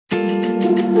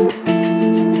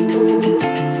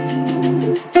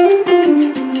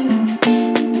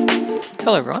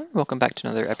Hello everyone, welcome back to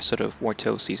another episode of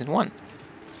Wartales Season 1.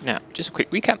 Now, just a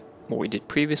quick recap, what we did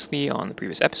previously on the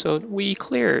previous episode, we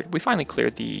finally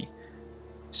cleared the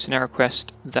scenario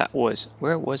quest that was,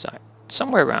 where was I?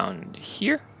 Somewhere around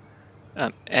here.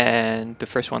 And the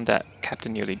first one that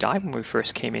Captain nearly died when we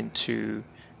first came into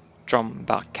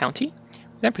Drombach County.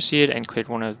 We then proceeded and cleared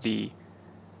one of the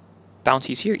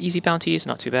bounties here, easy bounties,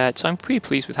 not too bad, so I'm pretty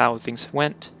pleased with how things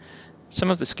went. Some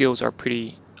of the skills are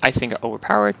pretty, I think, are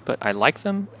overpowered, but I like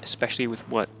them, especially with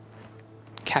what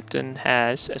Captain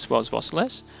has as well as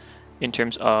Wartales in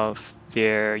terms of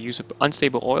their use of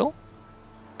unstable oil.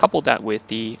 Couple that with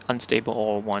the unstable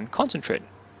oil 1 concentrate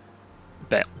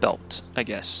belt, I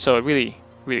guess. So really,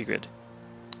 really good.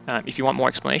 If you want more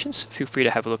explanations, feel free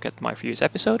to have a look at my previous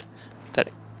episode. That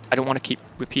I don't want to keep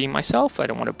repeating myself. I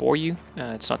don't want to bore you.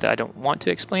 It's not that I don't want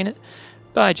to explain it,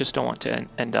 but I just don't want to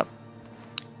end up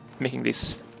making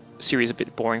this series a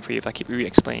bit boring for you if I keep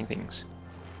re-explaining things.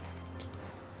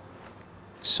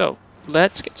 So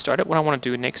let's get started. What I want to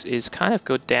do next is kind of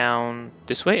go down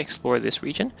this way, explore this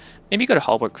region. Maybe go to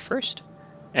Hallberg first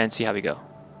and see how we go.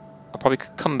 I'll probably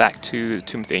come back to the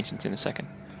Tomb of the Ancients in a second.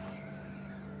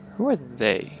 Who are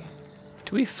they?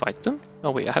 Do we fight them?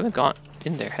 Oh wait, I haven't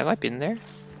been there. Have I been there?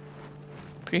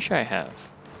 Pretty sure I have.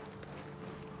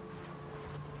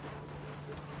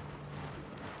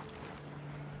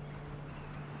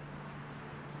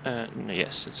 No,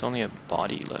 yes, it's only a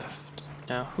body left.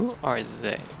 Now, who are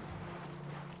they?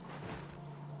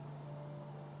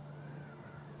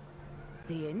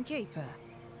 The innkeeper.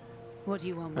 What do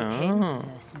you want with him,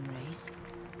 mercenaries?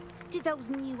 Did those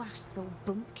new asshole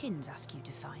bumpkins ask you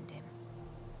to find him?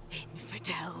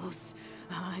 Infidels!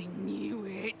 I knew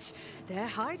it! They're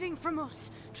hiding from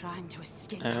us, trying to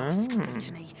escape our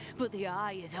scrutiny, but the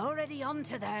eye is already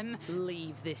onto them.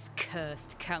 Leave this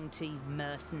cursed county,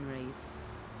 mercenaries.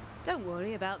 Don't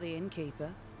worry about the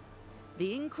innkeeper.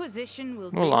 The Inquisition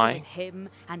will deal with him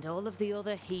and all of the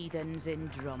other heathens in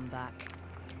Drombach.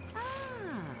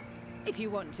 Ah, if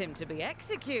you want him to be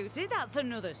executed, that's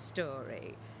another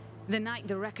story. The night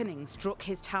the reckoning struck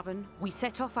his tavern, we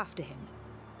set off after him.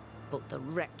 But the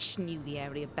wretch knew the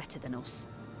area better than us.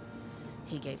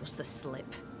 He gave us the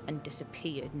slip and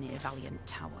disappeared near Valiant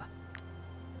Tower.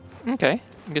 Okay,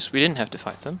 I guess we didn't have to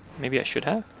fight them. Maybe I should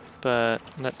have, but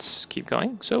let's keep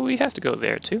going. So we have to go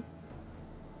there too.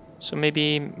 So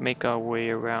maybe make our way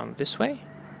around this way.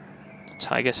 That's,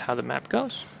 I guess, how the map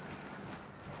goes.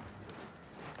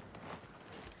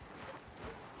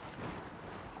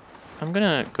 I'm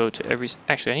gonna go to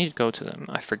actually, I need to go to them.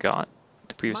 I forgot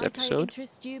the previous episode.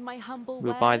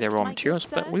 We'll buy their raw materials,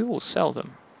 but we will sell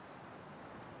them.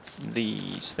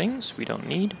 These things we don't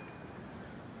need.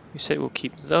 We said we'll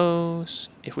keep those.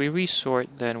 If we resort,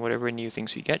 then whatever new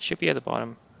things we get should be at the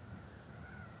bottom.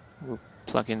 We'll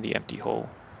plug in the empty hole.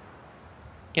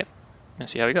 Yep,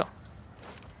 let's see how we go.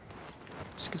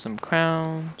 Let's get some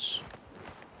crowns.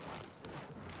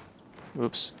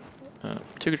 Oops.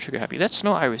 Trigger happy. That's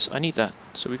Snow Iris. I need that.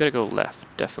 So we gotta go left,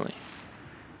 definitely.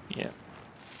 Yeah.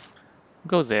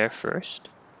 Go there first.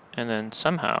 And then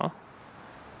somehow,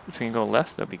 if we can go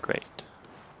left, that'd be great.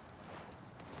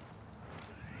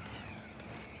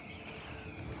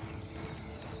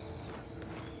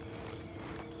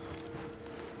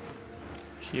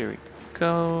 Here we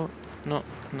go. No,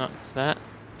 not that.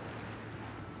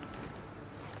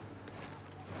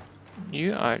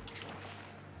 You're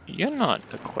not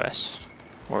a quest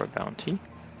or a bounty.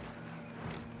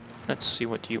 Let's see,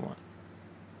 what do you want?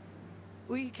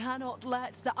 We cannot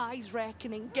let the Eye's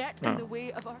reckoning get in the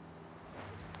way of our...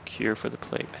 Cure for the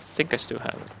plague. I think I still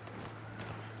have it.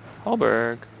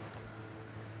 Hallberg.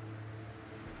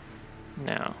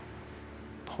 Now,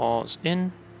 pause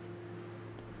in.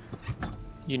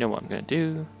 You know what I'm gonna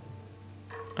do.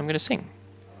 I'm gonna sing.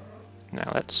 Now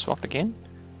let's swap again.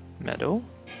 Meadow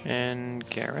and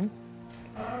Garen.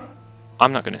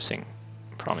 I'm not gonna sing,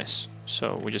 promise.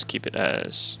 So we just keep it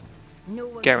as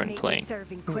Garen playing.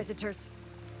 Serve inquisitors.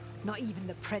 Not even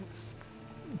the prince.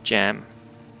 Jam.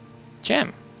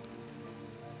 Jam.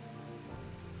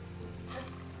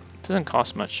 Doesn't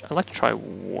cost much. I'd like to try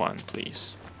one,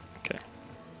 please. Okay.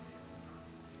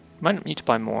 Might need to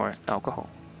buy more alcohol.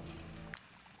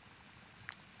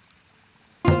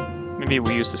 Maybe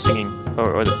we use the singing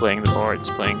or the playing, or it's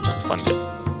playing to fund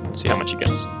it. See how much he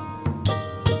gets.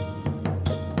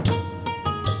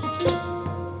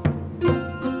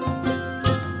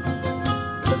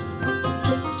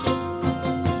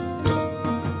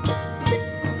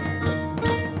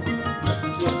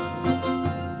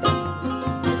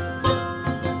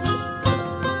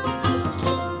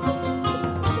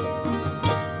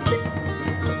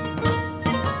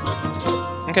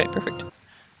 Okay, perfect.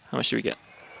 do we get?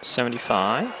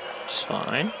 75, which is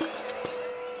fine.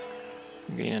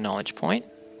 Gain a knowledge point.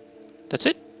 That's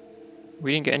it?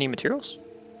 We didn't get any materials?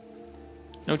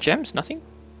 No gems? Nothing?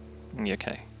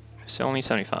 Okay. So only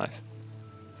 75.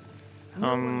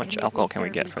 How much alcohol can we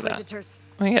get for that?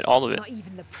 We can get all of it. Not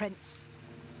even the prince.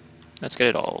 Let's get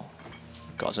it all.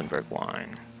 Gothenburg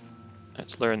wine.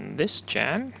 Let's learn this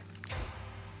jam.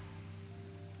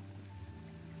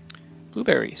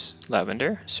 Blueberries,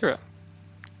 lavender, syrup.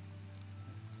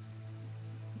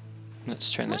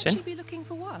 Let's turn this in. Might you be looking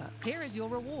for work? Here is your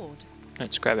reward.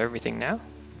 Let's grab everything now.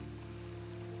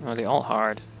 Oh, they're all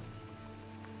hard.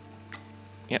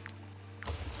 Yep.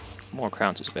 More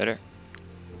crowns is better.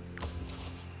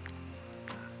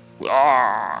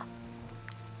 Ah!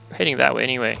 We're heading that way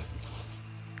anyway.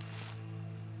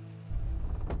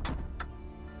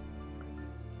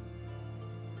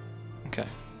 Okay.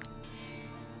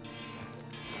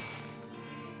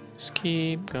 Just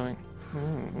keep going.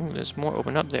 Ooh, there's more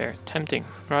open up there. Tempting,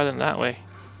 rather than that way.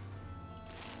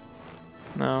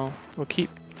 No, we'll keep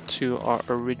to our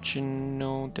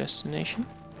original destination,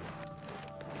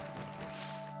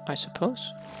 I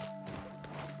suppose.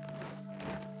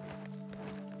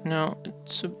 No,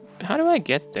 so how do I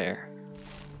get there?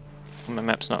 My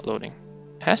map's not loading.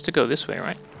 It has to go this way,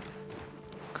 right?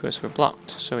 Because we're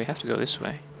blocked, so we have to go this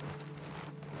way.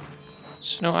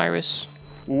 Snow iris.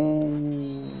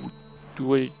 Ooh.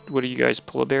 What are you guys,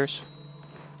 polar bears?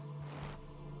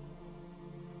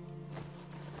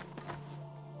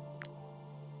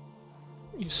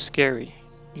 You're scary.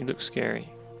 You look scary.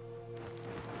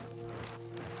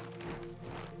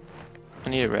 I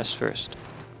need a rest first.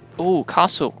 Oh,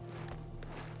 castle.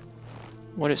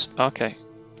 What is... Okay.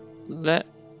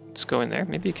 Let's go in there.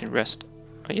 Maybe you can rest.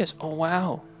 Oh, yes. Oh,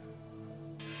 wow.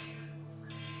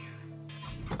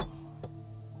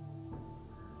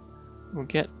 We'll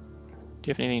get... Do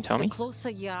you have anything to tell me? The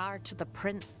closer you are to the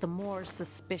prince, the more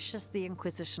suspicious the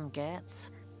Inquisition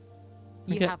gets.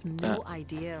 You have no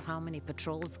idea how many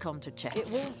patrols come to check.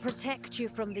 It won't protect you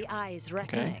from the Eye's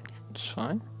reckoning. Okay, it's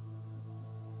fine.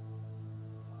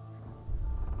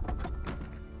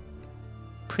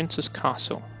 Princess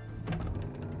Castle.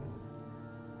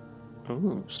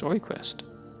 Ooh, story quest.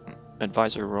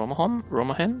 Advisor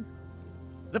Romahem?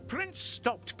 The prince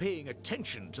stopped paying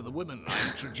attention to the women I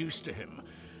introduced to him.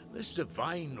 This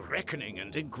divine reckoning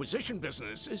and inquisition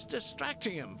business is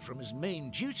distracting him from his main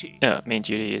duty. Main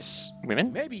duty is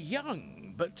women? Maybe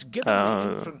young, but given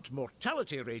the infant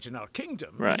mortality rate in our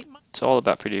kingdom... Right, it's all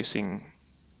about producing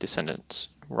descendants.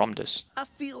 Romdus. I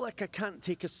feel like I can't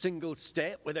take a single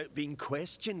step without being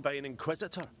questioned by an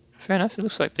inquisitor. Fair enough, it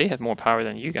looks like they have more power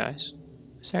than you guys.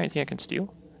 Is there anything I can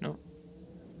steal? No.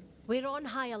 We're on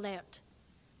high alert.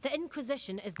 The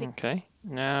Inquisition is... Okay,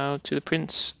 now to the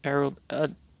Prince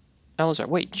Elazar.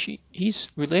 Wait, he's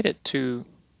related to...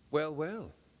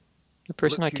 Well. The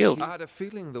person I killed. I had a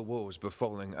feeling the woes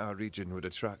befalling our region would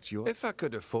attract you. If I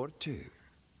could afford to,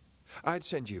 I'd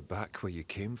send you back where you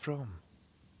came from.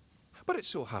 But it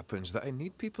so happens that I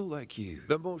need people like you,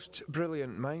 the most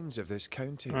brilliant minds of this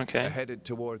county, headed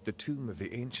toward the tomb of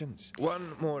the ancients. One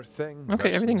more thing.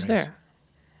 Okay, everything's there.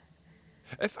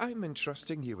 If I'm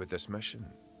entrusting you with this mission,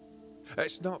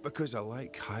 it's not because I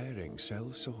like hiring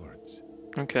sellswords.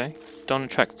 Okay, don't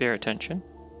attract their attention.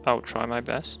 I'll try my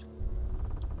best.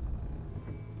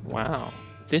 Wow,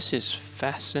 this is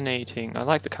fascinating. I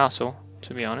like the castle,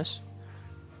 to be honest.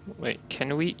 Wait,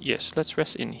 can we? Yes, let's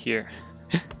rest in here.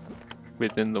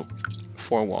 Within the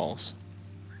 4 walls.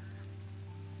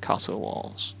 Castle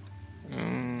walls.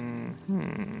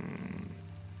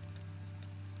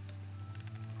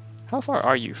 How far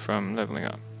are you from leveling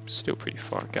up? Still pretty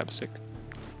far, Gabstick.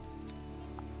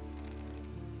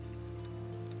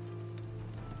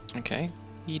 Okay,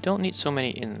 you don't need so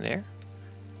many in there.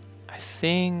 I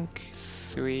think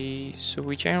 3, so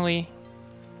you generally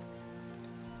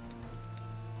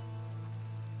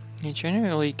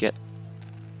get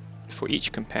for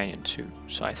each companion 2,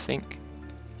 so I think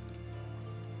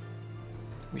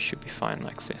we should be fine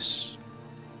like this.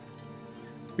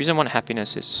 Reason I want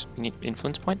happiness is we need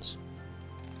influence points.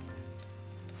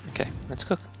 Okay, let's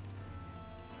cook.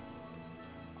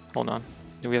 Hold on.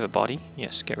 Do we have a body?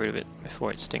 Yes, get rid of it before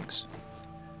it stinks.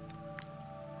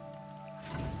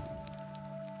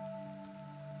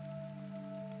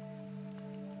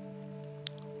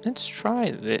 Let's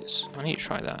try this. I need to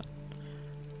try that.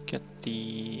 Get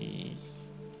the...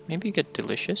 Maybe get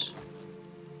delicious.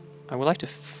 I would like to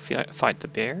fight the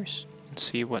bears and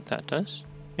see what that does.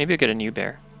 Maybe I'll get a new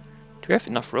bear. Do we have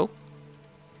enough rope?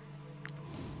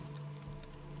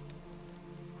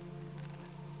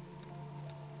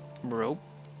 Rope.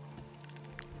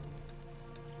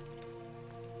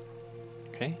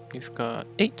 Okay, you've got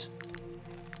 8.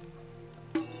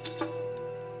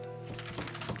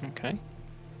 Okay.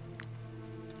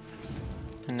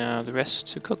 And now the rest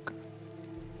to cook.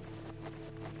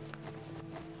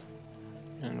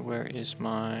 And where is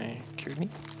my cured meat?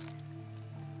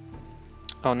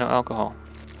 Oh, no alcohol.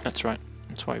 That's right.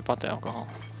 That's why we bought the alcohol.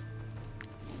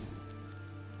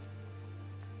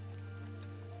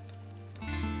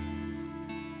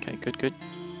 Okay, good, good.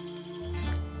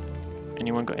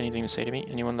 Anyone got anything to say to me?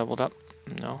 Anyone leveled up?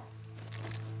 No.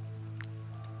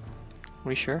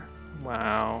 We sure?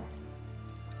 Wow.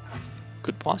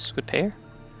 Good boss, good payer.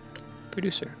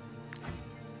 Producer.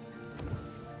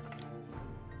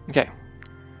 Okay.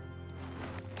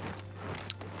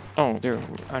 Oh, they're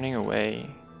running away.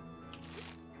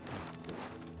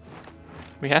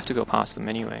 We have to go past them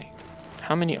anyway.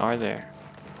 How many are there?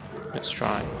 Let's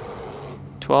try.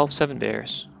 12, 7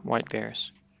 bears. White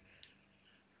bears.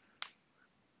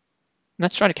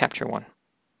 Let's try to capture one.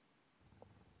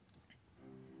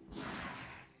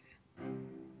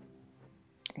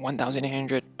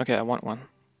 $1,800. Okay, I want one.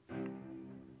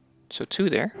 So 2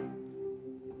 there.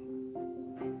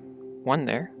 1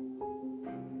 there.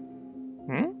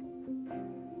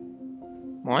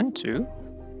 1, 2.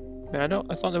 But I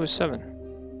thought there was 7.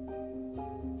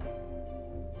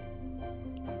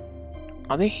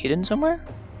 Are they hidden somewhere?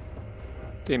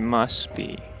 They must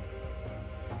be.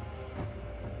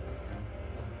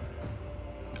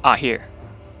 Ah, here.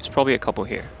 There's probably a couple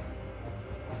here.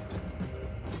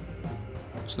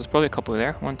 So there's probably a couple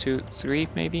there. 1, 2, 3,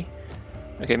 maybe.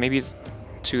 Okay, maybe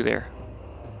 2 there.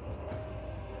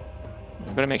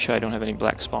 I'm gonna make sure I don't have any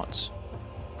black spots.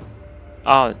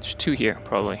 Ah, there's 2 here,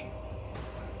 probably.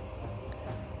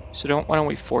 So why don't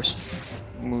we force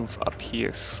move up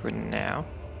here for now?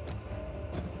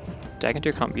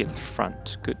 Daganter can't be at the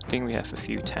front. Good thing we have a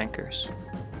few tankers.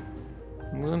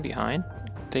 Move them behind.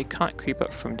 They can't creep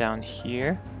up from down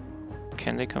here.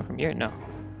 Can they come from here? No.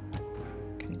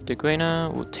 Okay,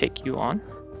 Deguena will take you on.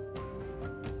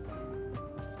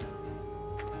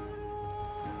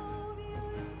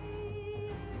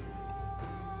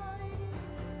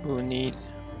 We'll need...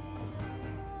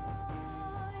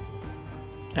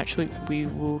 Actually, we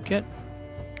will get...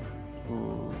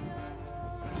 Ooh.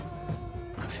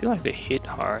 I feel like they hit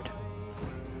hard.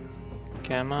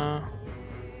 Gamma...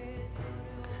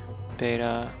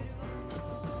 Beta...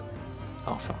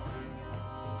 Alpha.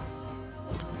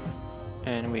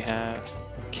 And we have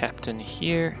Captain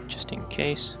here, just in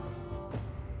case.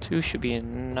 2 should be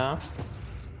enough.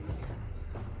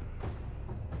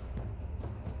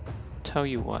 Tell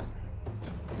you what,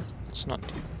 let's not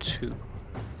do 2.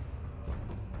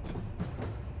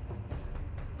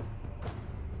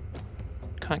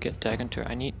 Can't get Daganter.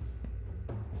 I need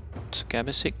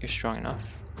Skabasik. You're strong enough.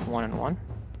 1 and 1.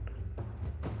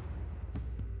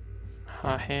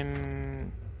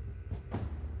 Him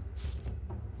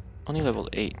only level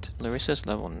 8. Larissa's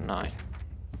level 9.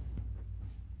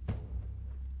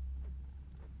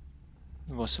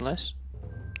 Vosiles,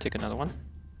 take another one.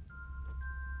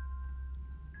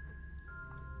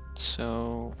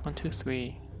 So 1, 2,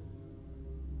 3.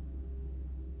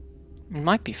 It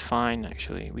might be fine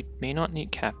actually. We may not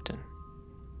need captain.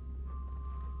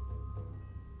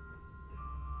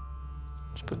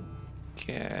 Let's put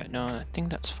no, I think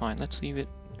that's fine. Let's leave it.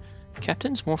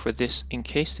 Captain's more for this in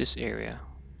case this area.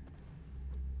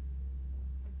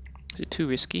 Is it too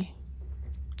risky?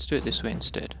 Let's do it this way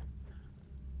instead.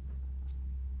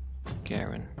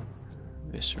 Garen,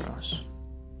 Viseros.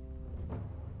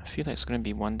 I feel like it's going to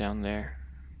be one down there.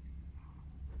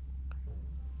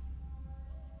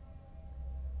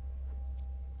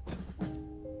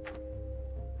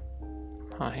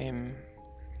 I'm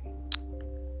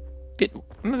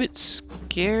a bit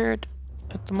scared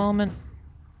at the moment.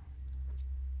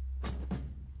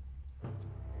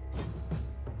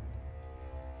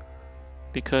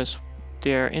 Because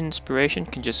their inspiration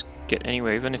can just get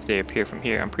anywhere, even if they appear from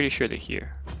here. I'm pretty sure they're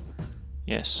here.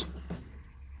 Yes.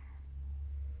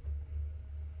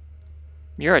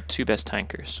 You're our 2 best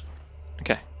tankers.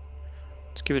 Okay.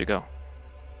 Let's give it a go.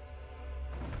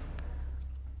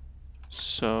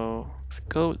 So, if we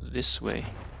go this way.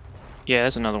 Yeah,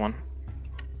 there's another one.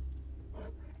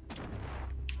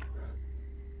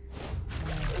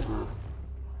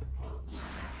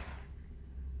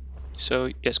 So,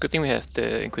 yes, good thing we have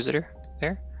the Inquisitor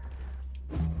there.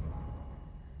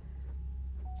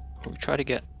 We'll try to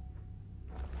get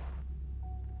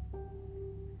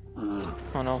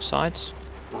on all sides.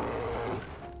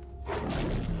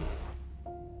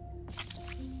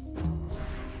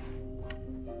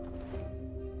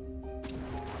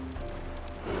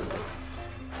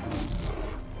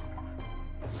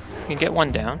 can get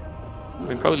one down. We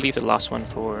can probably leave the last one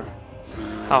for...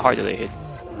 How hard do they hit?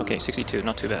 Okay, 62,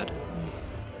 not too bad.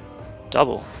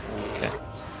 Double. Okay.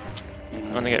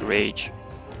 I'm gonna get rage,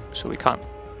 so we can't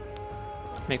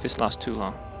make this last too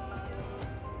long.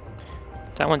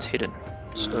 That one's hidden,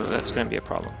 so that's gonna be a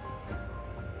problem.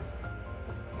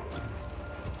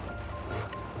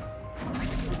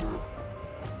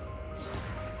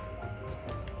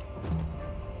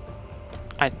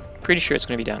 I'm pretty sure it's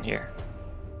gonna be down here.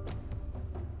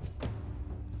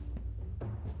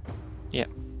 Yeah.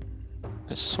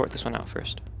 Let's sort this one out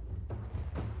first.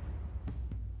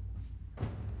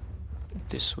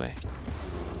 This way.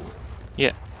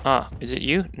 Yeah. Ah, is it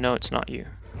you? No, it's not you.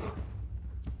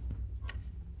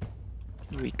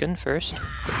 Weaken first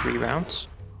for 3 rounds.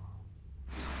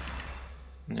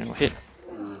 And then we'll hit.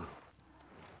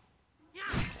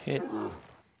 Hit.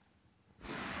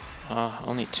 Ah,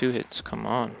 only 2 hits. Come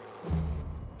on.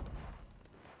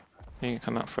 Where you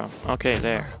come out from? Okay,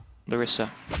 there.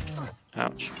 Larissa.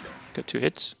 Ouch. Got 2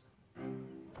 hits.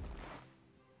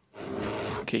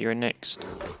 Okay, you're next.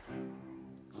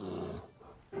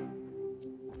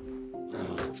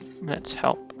 Let's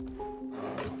help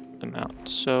them out.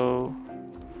 So,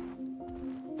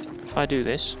 if I do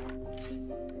this,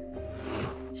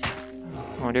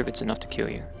 I wonder if it's enough to kill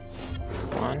you.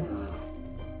 1,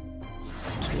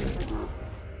 2,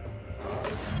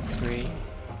 3,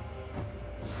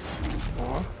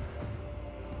 4.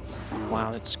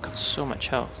 Wow, it's got so much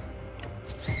health.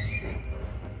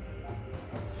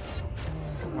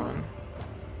 1.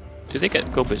 Do they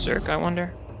go berserk, I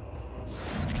wonder?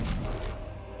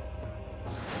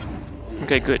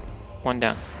 Okay, good. 1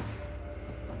 down.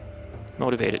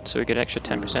 Motivated, so we get extra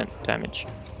 10% damage.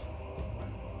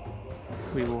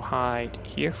 We will hide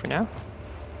here for now.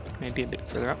 Maybe a bit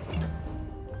further up.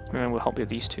 And then we'll help with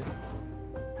these 2.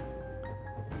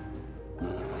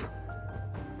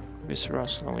 Viscera,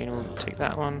 Salino will take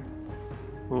that one.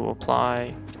 We'll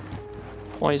apply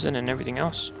poison and everything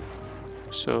else.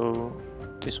 So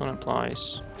this one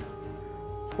applies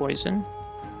poison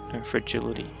and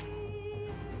fragility.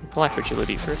 Apply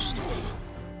fragility first.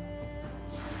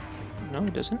 No,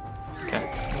 it doesn't. Okay.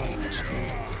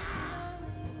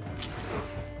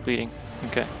 Bleeding.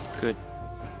 Okay, good.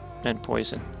 And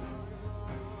poison.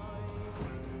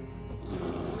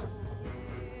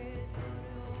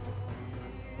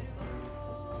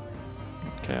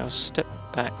 Okay, I'll step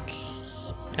back.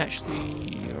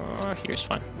 Actually, here's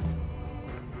fine.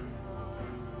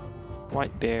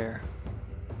 White bear.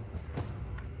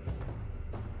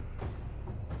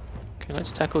 Okay,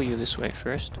 let's tackle you this way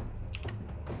first.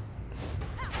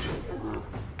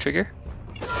 Trigger.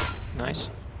 Nice.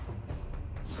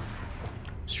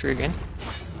 Let's trigger again.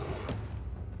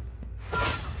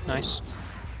 Nice.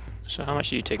 So how much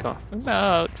do you take off?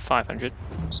 About 500.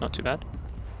 It's not too bad.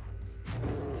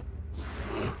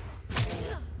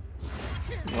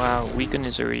 Wow, weaken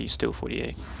is already still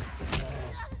 48.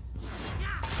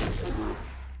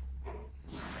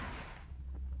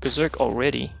 Berserk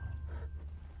already?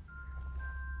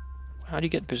 How do you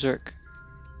get Berserk?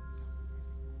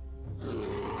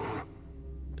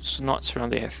 It's not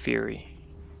surrounded, they have Fury.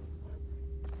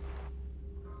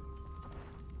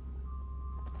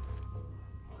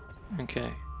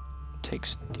 Okay.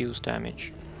 Deals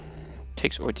damage.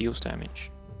 Takes or deals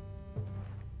damage.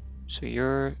 So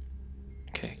you're...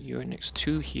 Okay, you're next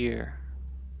 2 here.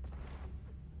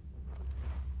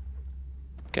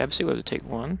 Gabsy will take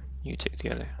 1, you take the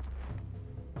other.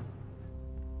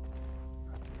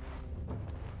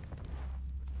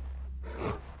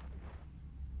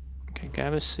 Okay,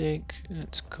 Gabasig,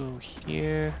 let's go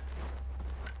here.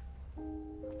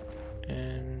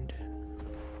 And...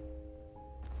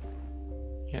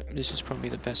 Yep, this is probably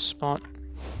the best spot.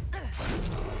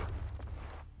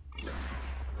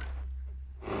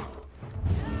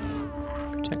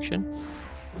 Protection.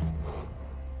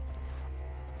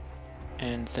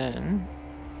 And then...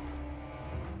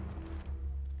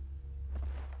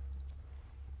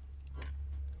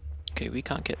 Okay, we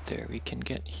can't get there. We can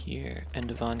get here.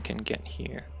 Endovan can get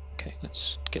here. Okay,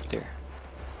 let's get there.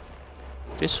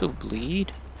 This will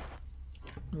bleed.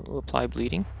 We'll apply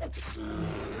bleeding.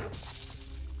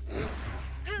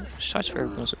 Shots for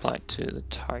everyone was applied to the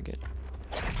target.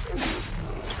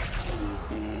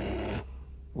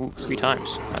 Ooh, 3 times.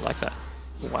 I like that.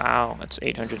 Wow, that's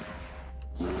 800.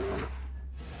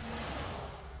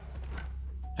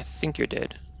 I think you're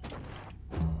dead.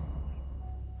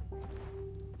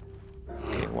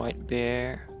 Okay, white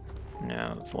bear.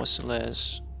 Now,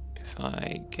 Wartales. If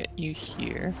I get you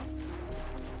here.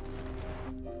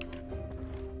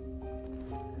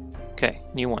 Okay,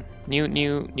 new one.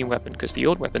 New weapon, because the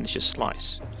old weapon is just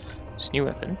slice. This new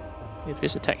weapon. If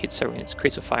this attack hits several units,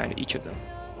 creates a fire under each of them.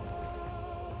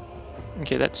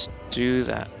 Okay, let's do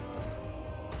that.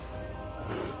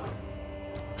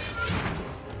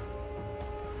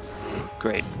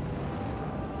 Great.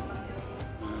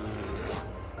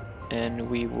 And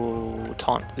we will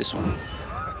taunt this one.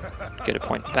 Get a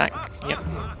point back. Yep.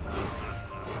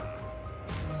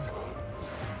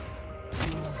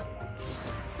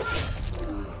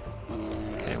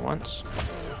 Okay, once.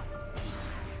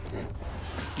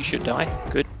 You should die.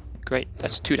 Good. Great.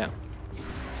 That's 2 down.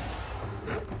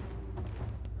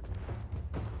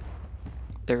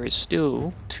 There is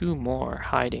still 2 more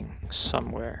hiding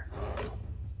somewhere.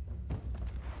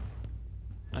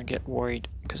 I get worried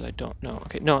because I don't know.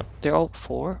 Okay, no, they're all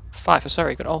 4? 5.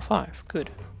 Sorry, I got all 5. Good.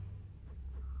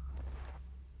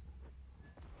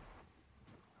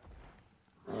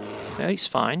 Yeah, he's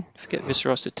fine. Forget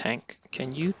Viseros the tank.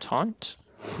 Can you taunt?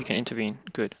 You can intervene.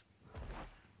 Good.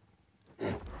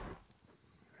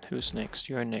 Who's next?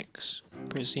 You're next.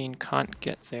 Brazine can't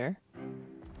get there.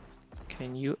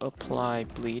 Can you apply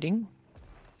bleeding?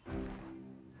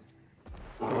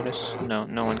 Bonus? No,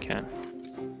 no one can.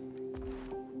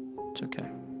 It's okay.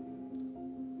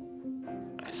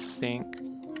 I think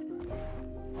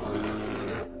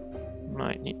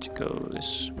might need to go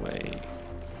this way.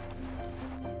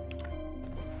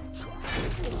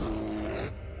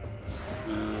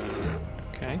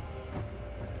 Okay.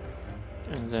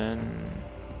 And then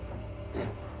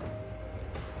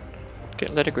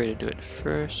get Lettergrey to do it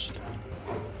first.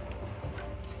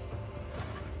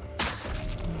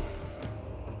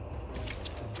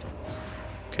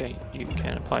 Okay, you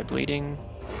can apply bleeding.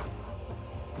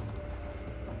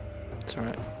 It's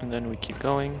alright. And then we keep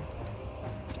going.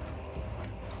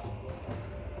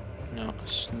 No,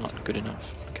 it's not good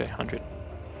enough. Okay, 100.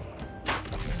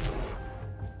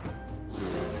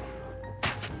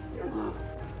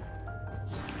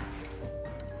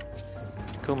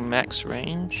 Go max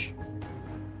range.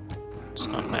 It's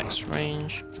not max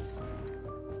range.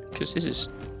 Because this is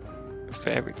for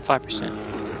every 5%.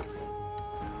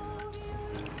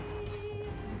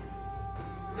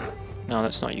 No,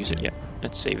 let's not use it yet.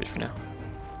 Let's save it for now.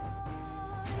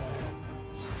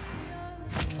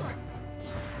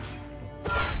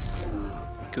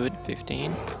 Good,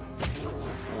 15.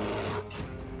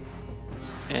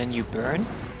 And you burn?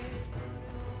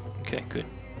 Okay, good.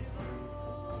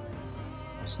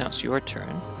 So now it's your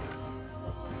turn.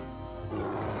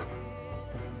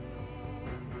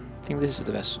 I think this is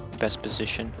the best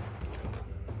position.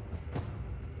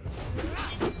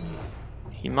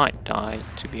 He might die,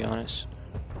 to be honest.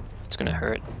 It's gonna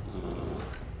hurt.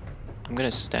 I'm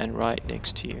gonna stand right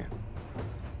next to you.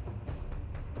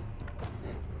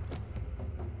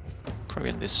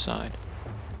 Probably on this side.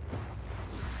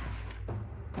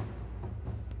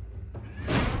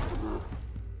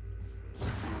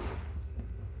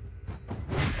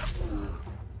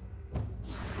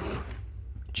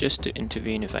 Just to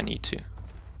intervene if I need to.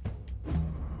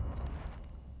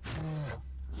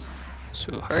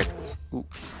 So hurt. Ooh,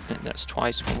 and that's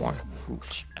twice more.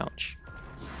 Ouch, ouch.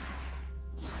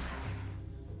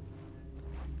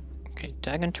 Okay,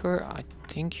 Dagantor, I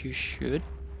think you should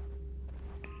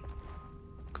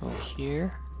go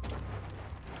here.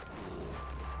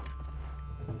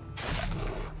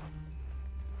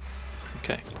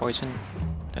 Okay, poison.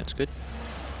 That's good.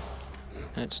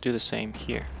 Let's do the same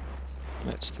here.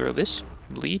 Let's throw this.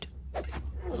 Bleed.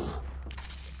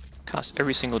 Cast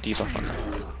every single debuff on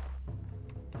them.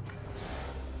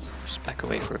 Just back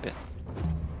away for a bit.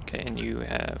 Okay, and you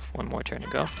have 1 more turn to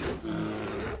go.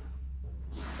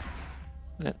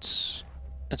 That's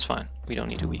fine. We don't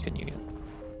need to weaken you yet.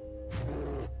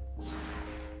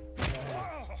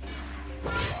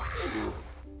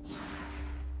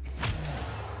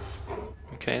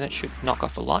 Okay, that should knock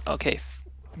off a lot. Okay,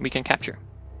 we can capture.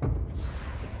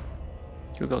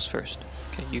 Who goes first?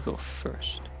 Okay, you go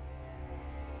first.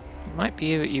 Might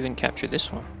be able to even capture this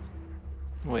one.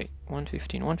 Wait,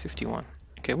 115, 151.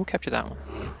 Okay, we'll capture that one.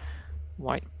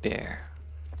 White bear.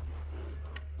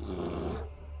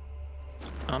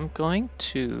 I'm going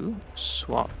to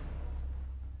swap.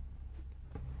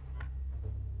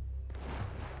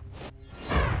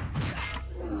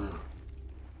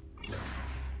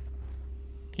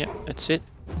 Yeah, that's it.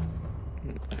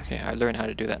 Okay, I learned how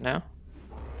to do that now.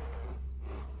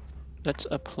 Let's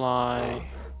apply.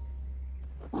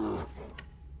 So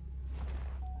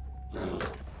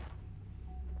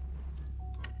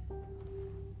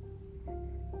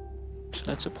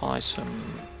let's apply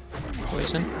some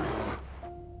poison.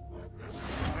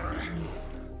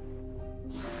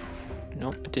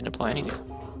 Nope, it didn't apply anything.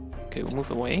 Okay, we'll move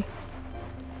away.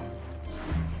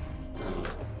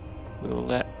 We'll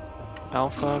let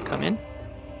Alpha come in.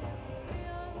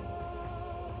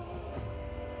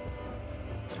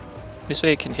 This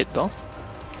way it can hit both,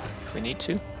 if we need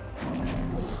to.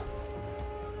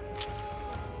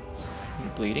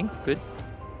 Bleeding, good.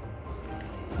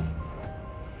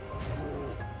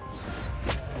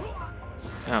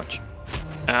 Ouch.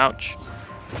 Ouch.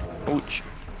 Ouch.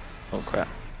 Oh crap.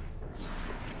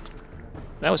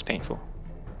 That was painful.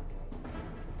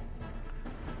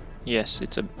 Yes,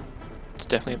 it's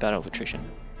definitely a battle of attrition.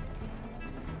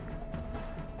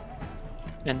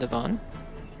 Endeavon,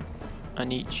 I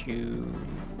need you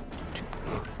to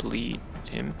bleed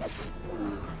him.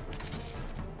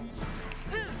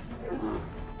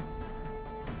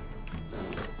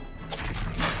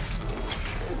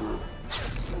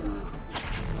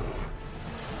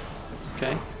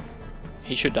 Okay,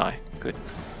 he should die. Good.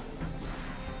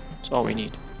 That's all we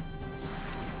need.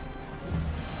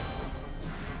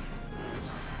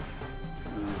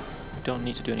 Don't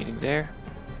need to do anything there.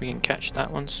 We can catch that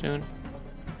one soon.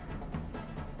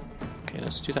 Okay,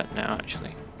 let's do that now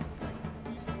actually.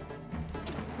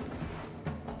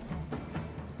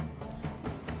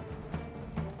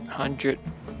 $100.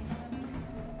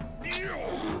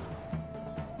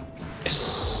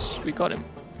 Yes, we got him.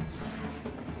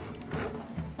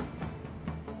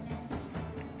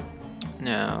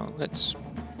 Now let's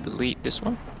delete this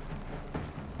one.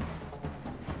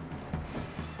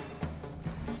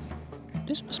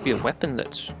 This must be a weapon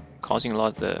that's causing a lot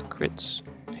of the crits.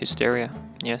 Hysteria,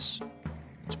 yes.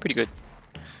 It's pretty good.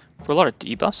 For a lot of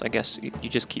debuffs, I guess you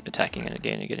just keep attacking it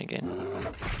again and again and again.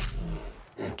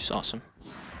 Which is awesome.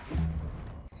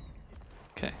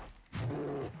 Okay.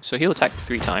 So he'll attack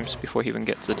 3 times before he even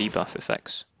gets the debuff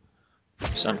effects.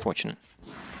 It's unfortunate.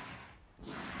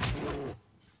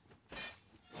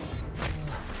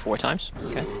 4 times?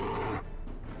 Okay.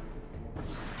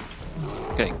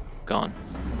 Okay, gone.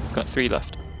 Got 3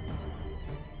 left.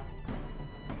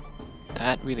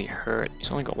 That really hurt.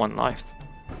 He's only got 1 life.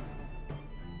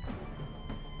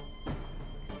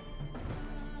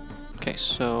 Okay,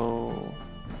 so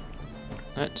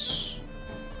let's...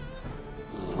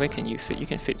 Where can you fit? You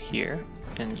can fit here,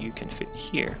 and you can fit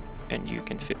here, and you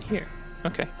can fit here.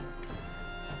 Okay.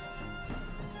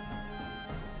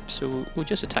 So we'll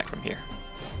just attack from here.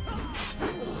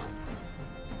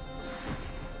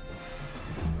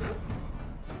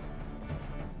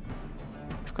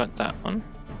 I've got that one.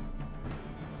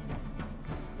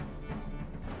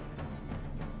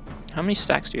 How many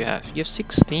stacks do you have? You have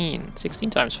 16. 16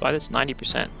 times 5, that's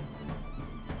 90%.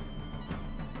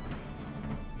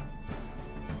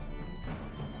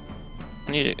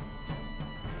 I need to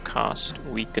cast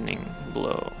Weakening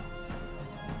Blow.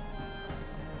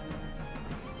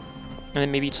 And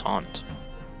then maybe Taunt.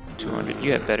 200.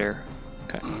 You have better.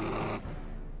 Okay.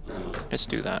 Let's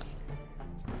do that.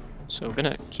 So we're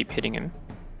gonna keep hitting him.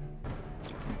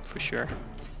 For sure.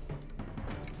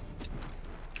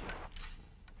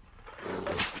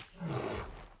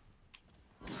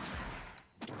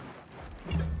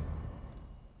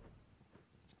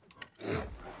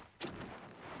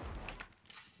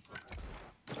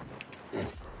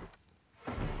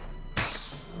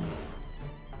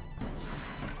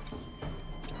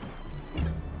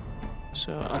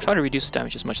 So I'll try to reduce the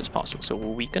damage as much as possible. So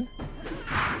we'll weaken.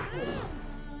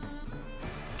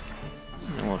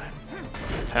 And then we'll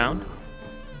pound.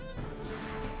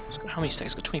 How many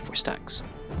stacks? Got 24 stacks.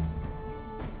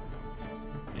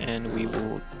 And we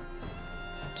will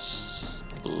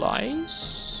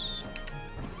slice.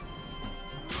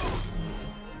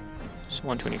 So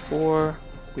 124.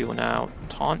 We will now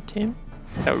taunt him.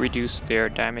 That will reduce their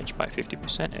damage by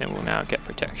 50%, and we'll now get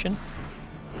protection.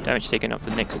 Damage taken off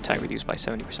the next attack reduced by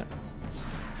 70%.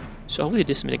 So hopefully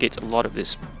this mitigates a lot of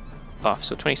this buff.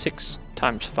 So 26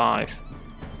 times 5,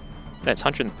 that's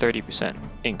 130%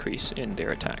 increase in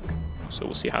their attack. So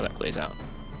we'll see how that plays out.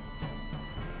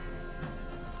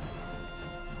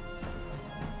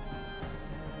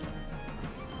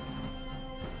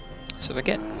 So if I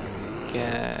get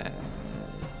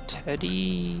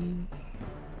Teddy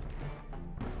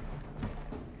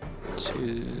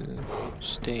to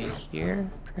stay here,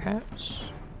 perhaps.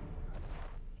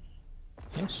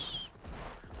 Yes.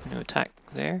 I'm gonna attack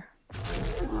there.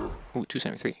 Ooh,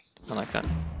 273. I like that.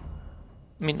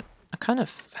 I mean, I kind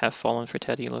of have fallen for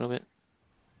Teddy a little bit.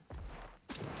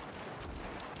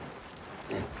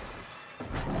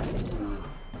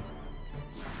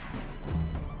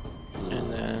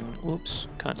 And then, oops,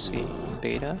 can't see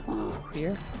Beta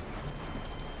here.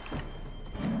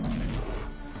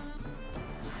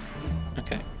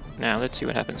 Okay, now let's see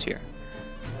what happens here.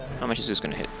 How much is this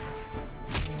gonna hit?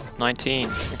 19.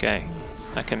 Okay,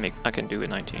 I can do it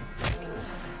 19.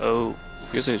 Oh,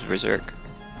 here's his Berserk.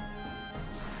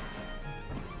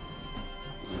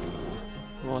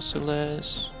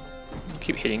 Wartales.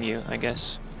 Keep hitting you, I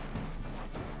guess.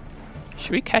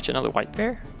 Should we catch another white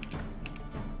bear?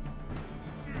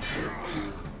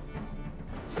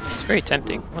 It's very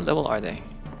tempting. What level are they?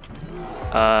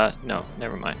 No,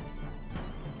 never mind.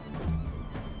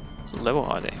 What level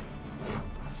are they?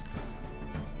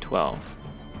 12.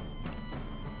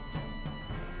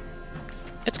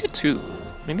 Let's get 2.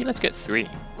 Maybe let's get 3.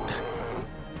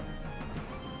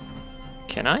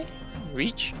 Can I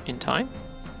reach in time?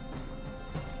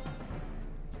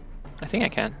 I think I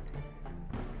can.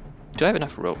 Do I have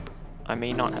enough rope? I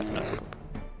may not have enough rope,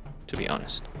 to be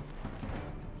honest.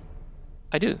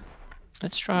 I do.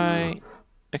 Let's try...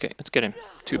 Okay, let's get him.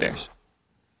 2 bears.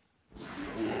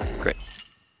 Great.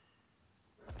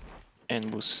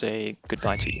 And we'll say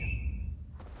goodbye to you.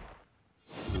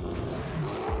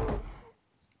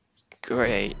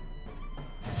 Great.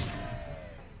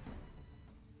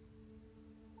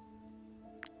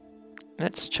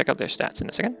 Let's check out their stats in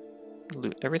a second.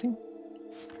 Loot everything.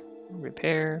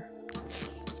 Repair.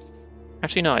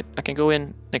 Actually, no, I can go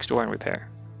in next door and repair.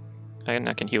 And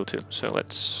I can heal too, so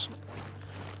let's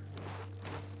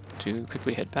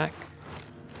quickly head back.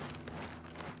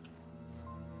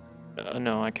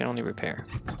 No, I can only repair.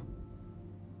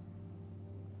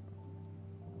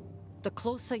 The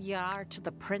closer you are to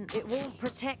the prince, it won't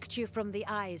protect you from the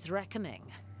eye's reckoning.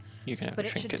 You can have but a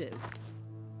it should trinket. do.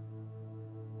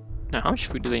 Now, how much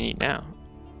food do they need now?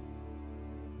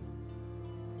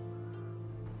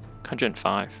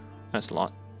 105. That's a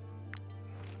lot.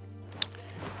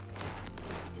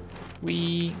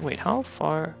 Wait, how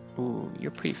far? Ooh,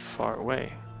 you're pretty far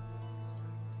away.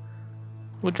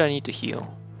 What do I need to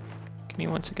heal? Give me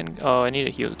 1 second. Oh, I need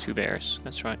to heal the 2 bears.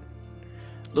 That's right.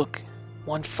 Look,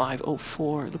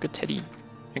 1504. Look at Teddy.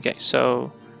 Okay,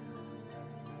 so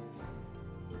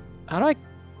how do I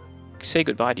say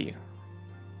goodbye to you?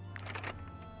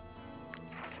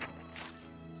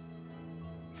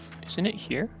 Isn't it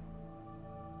here?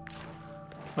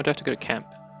 Or do I have to go to camp?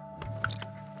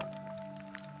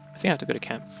 I think I have to go to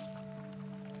camp.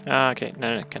 Ah, okay,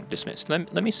 no, I can dismiss.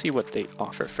 Let me see what they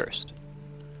offer first.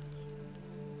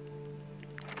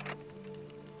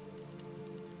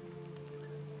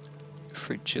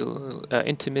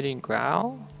 Intimidating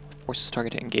growl forces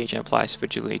target to engage and applies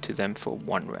fragility to them for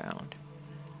 1 round.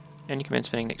 And you commence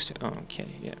spending next to. Oh, okay,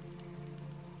 yeah.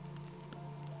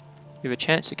 You have a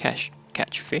chance to catch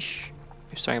fish.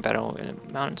 You're starting a battle in a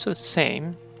mountain, so it's the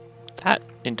same. That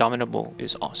Indomitable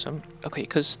is awesome. Okay,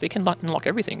 because they can unlock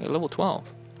everything. They're level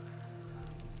 12.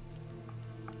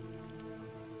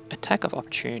 Attack of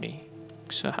opportunity.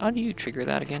 So how do you trigger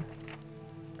that again?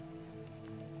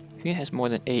 If it has more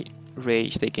than 8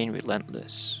 rage, they gain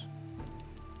relentless.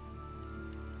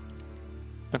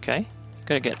 Okay,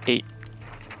 gotta get 8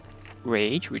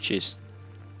 rage, which is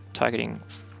targeting.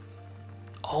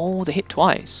 Oh, they hit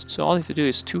twice, so all they have to do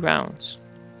is 2 rounds.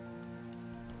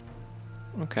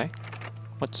 Okay,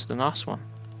 what's the last one?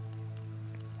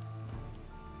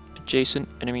 Adjacent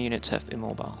enemy units have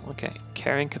immobile. Okay,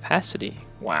 carrying capacity.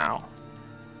 Wow.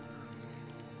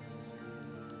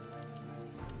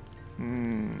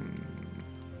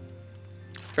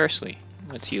 Firstly,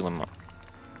 let's heal him up.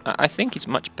 I think he's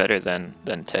much better than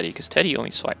Teddy, because Teddy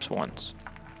only swipes once.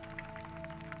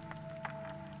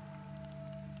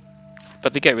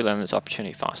 But they get relentless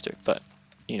opportunity faster. But,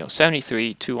 you know,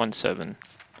 73, 217,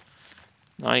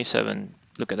 97,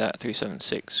 look at that,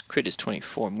 376. Crit is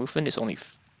 24. Movement is only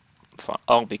 5.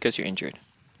 Oh, because you're injured.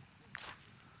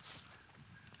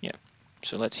 Yeah,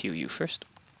 so let's heal you first.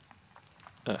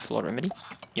 Floor remedy.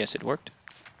 Yes, it worked.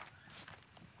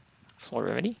 Floor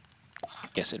remedy.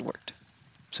 Yes, it worked.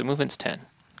 So movement's 10.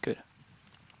 Good.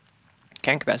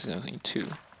 Carrying capacity is only 2.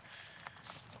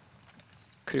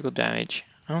 Critical damage.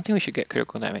 I don't think we should get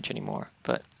critical damage anymore,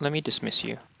 but let me dismiss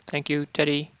you. Thank you,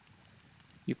 Teddy.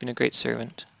 You've been a great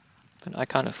servant, but I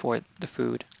can't afford the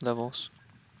food levels,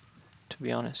 to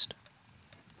be honest.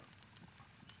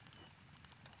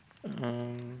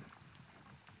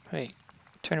 Wait,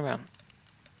 turn around.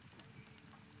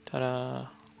 Ta-da.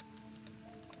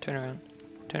 Turn around.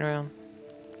 Turn around.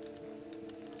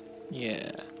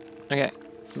 Yeah. Okay,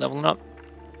 leveling up.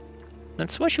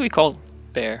 That's what should we call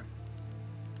bear?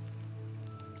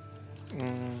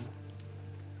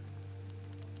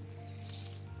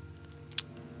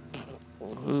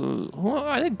 Who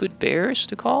are they good bears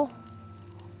to call?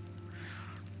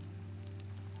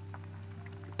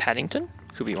 Paddington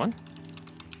could be one.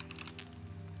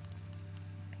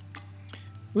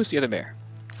 Who's the other bear?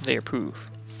 They approve.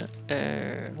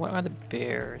 What other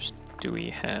bears do we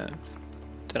have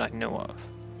that I know of?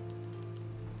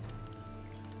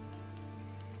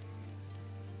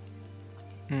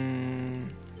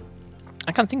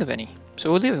 I can't think of any.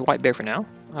 So we'll leave a white bear for now.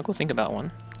 I'll go think about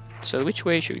one. So which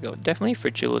way should we go? Definitely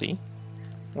fragility.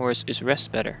 Or is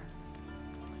rest better?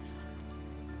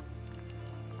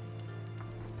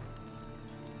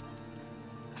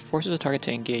 Forces the target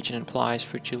to engage and implies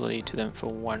fragility to them for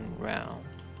 1 round.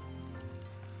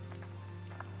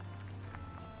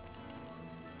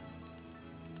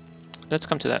 Let's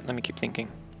come to that. Let me keep thinking.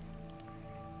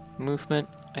 Movement.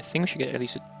 I think we should get at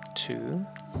least a 2.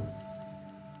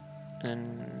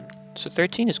 And so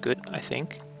 13 is good, I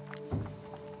think.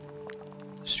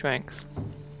 Strength.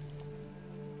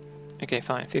 Okay,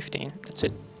 fine. 15. That's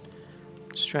it.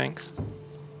 Strength.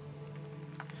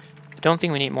 I don't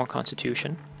think we need more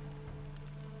constitution.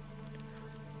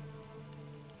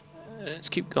 Let's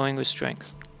keep going with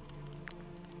strength.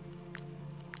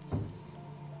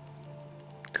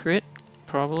 Crit,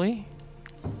 probably.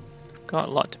 Got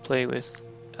a lot to play with.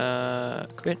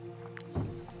 Crit.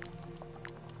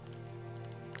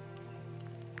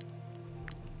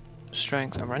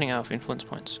 Strength. I'm running out of influence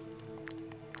points.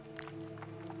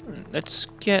 Let's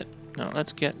get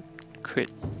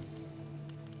crit.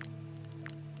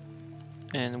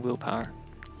 And willpower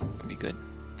would be good.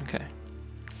 Okay.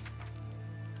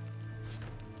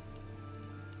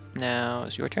 Now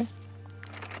it's your turn.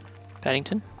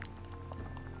 Paddington.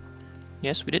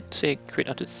 Yes, we did say crit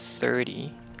up to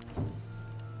 30.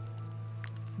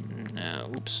 Now,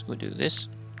 oops, we'll do this.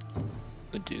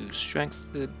 We'll do strength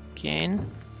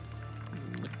again.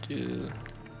 We'll do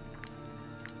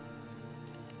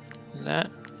that.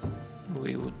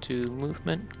 We will do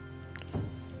movement.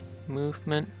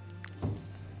 Movement.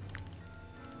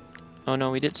 Oh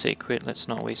no, we did say crit. Let's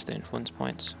not waste the influence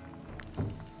points.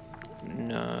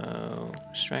 No.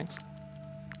 Strength.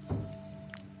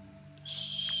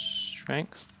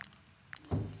 Strength.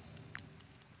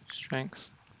 Strength.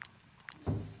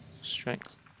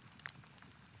 Strength.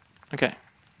 Okay.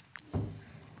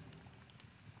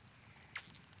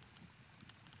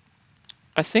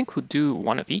 I think we'll do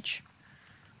one of each.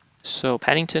 So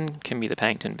Paddington can be the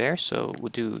Paddington bear, so we'll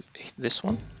do this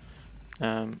one.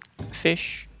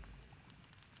 Fish.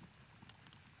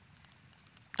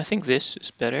 I think this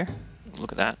is better.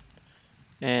 Look at that.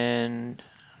 And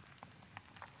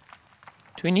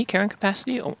do we need carrying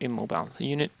capacity or immobile?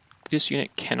 This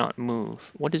unit cannot move.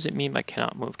 What does it mean by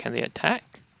cannot move? Can they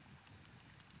attack?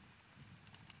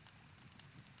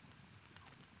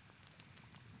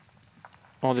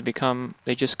 Or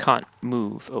they just can't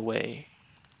move away.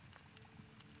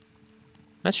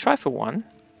 Let's try for one.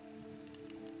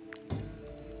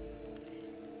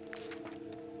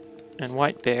 And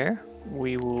white bear,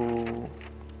 we will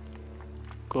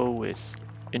go with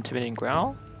intimidating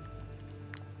growl.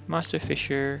 Master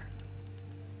Fisher,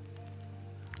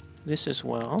 this as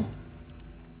well.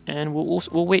 And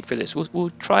we'll wait for this. We'll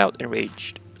try out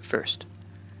enraged first.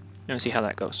 And we'll see how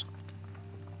that goes.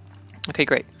 Okay,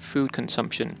 great. Food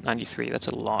consumption 93. That's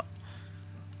a lot.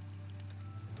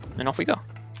 And off we go.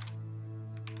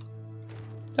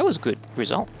 That was a good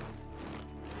result,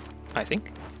 I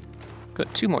think.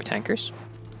 Got 2 more tankers.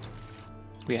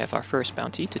 We have our first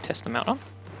bounty to test them out on.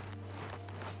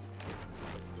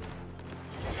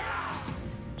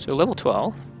 So level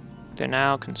 12. They're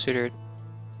now considered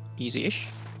easy-ish.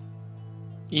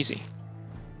 Easy.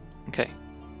 Okay.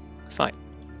 Fine.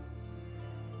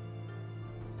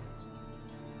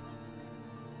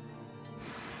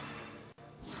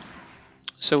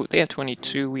 So they have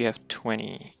 22, we have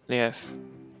 20. They have,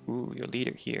 ooh, your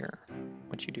leader here.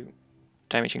 What'd you do?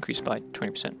 Damage increased by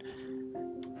 20%.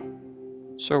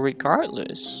 So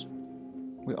regardless,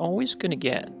 we're always gonna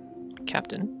get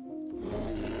Captain,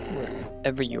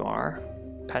 wherever you are.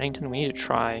 Paddington, we need to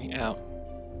try out.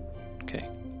 Okay.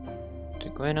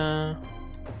 Deguena.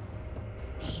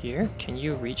 Here, can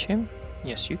you reach him?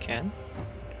 Yes, you can.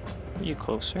 Are you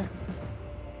closer?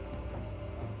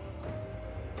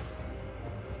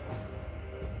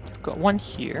 Got one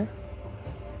here.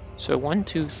 So 1,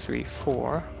 2, 3,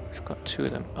 4. We've got 2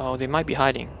 of them. Oh, they might be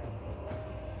hiding.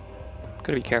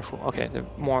 Gotta be careful. Okay, they're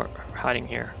more hiding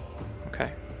here.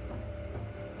 Okay.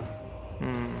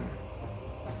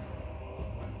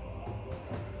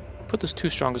 Put those 2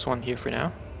 strongest one here for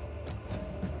now.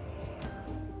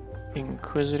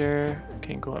 Inquisitor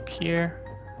can go up here.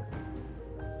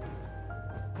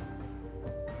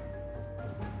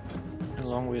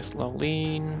 Along with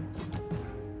Lauline.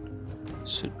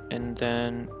 So, and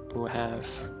then we'll have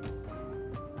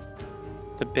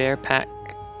the bear pack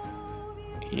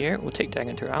here. We'll take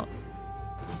Daganter out.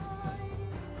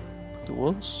 Put the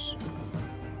wolves.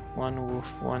 1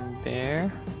 wolf, 1 bear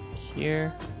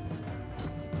here.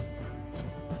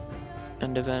 And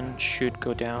Vandeven should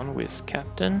go down with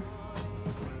Captain.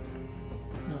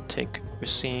 I'll take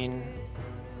Racine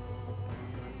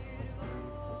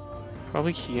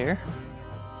probably here.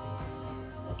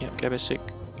 Yeah, Gabasic,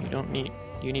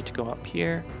 you need to go up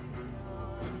here.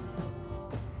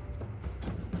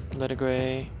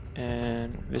 Lettigray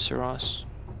and Viseros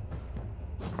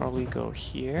probably go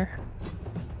here.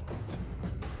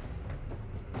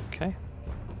 Okay.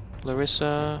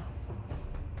 Larissa.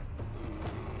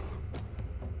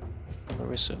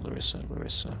 Where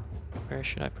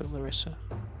should I put Larissa?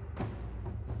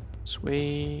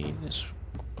 Sway, there's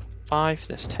 5,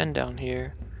 there's 10 down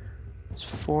here. There's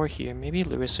 4 here. Maybe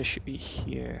Larissa should be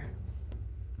here.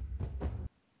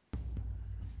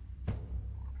 I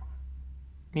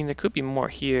mean, there could be more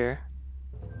here.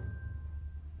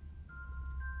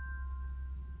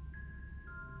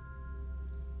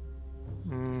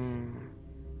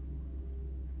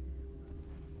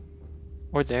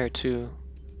 Or there too.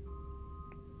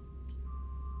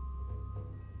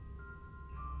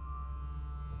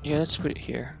 Yeah, let's put it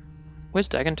here. Where's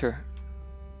Daganter?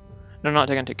 No, not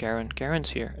Daganter, Garen. Garen's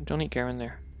here. I don't need Garen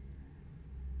there.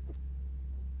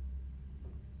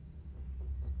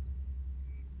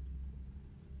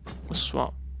 We'll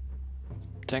swap.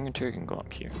 Daganter can go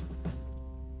up here.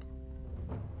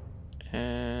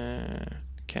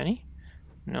 Can he?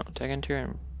 No, Daganter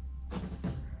and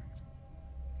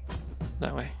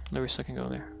that way. Larissa can go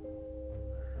there.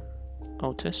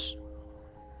 Otis.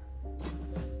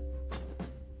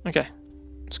 Okay,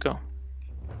 let's go.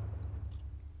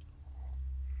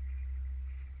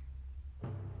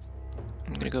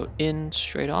 I'm gonna go in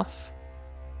straight off.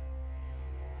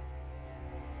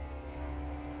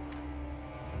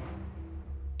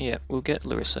 Yeah, we'll get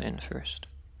Larissa in first.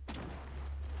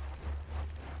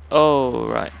 Oh,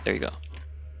 right, there you go.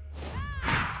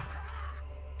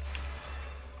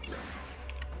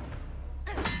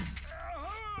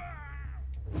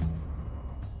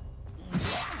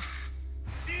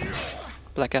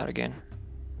 Black out again.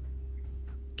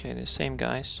 Okay, the same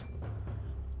guys.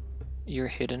 You're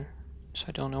hidden, so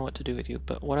I don't know what to do with you,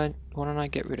 but why don't I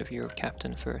get rid of your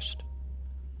captain first?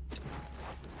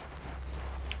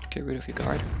 Get rid of your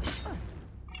guard.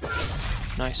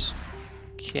 Nice.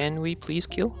 Can we please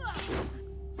kill?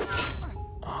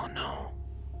 Oh no.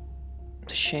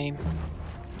 It's a shame.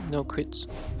 No crits.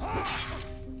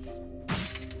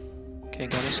 Okay,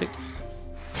 got a sick.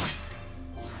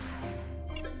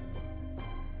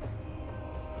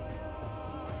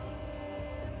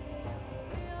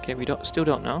 Okay, we still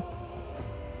don't know.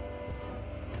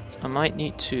 I might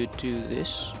need to do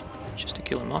this just to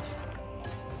kill him off.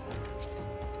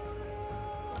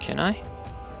 Can I?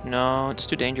 No, it's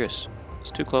too dangerous. It's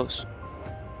too close.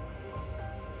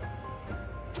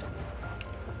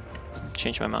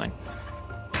 Change my mind.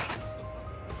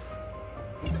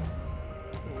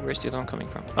 Where's the other one coming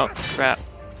from? Oh, crap.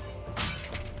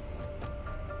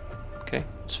 Okay,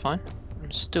 it's fine.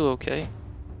 I'm still okay.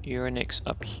 Uranix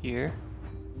up here.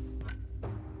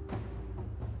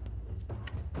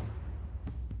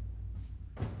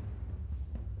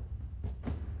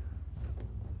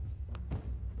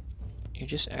 You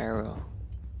just arrow,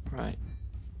 right?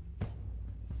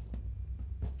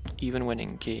 Even when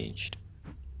engaged,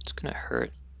 it's gonna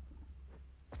hurt.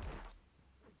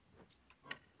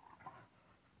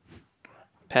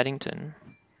 Paddington.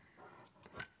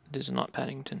 This is not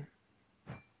Paddington.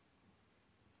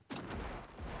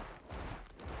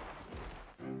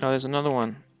 Oh, there's another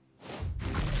one.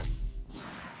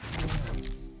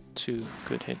 2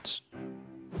 good hits.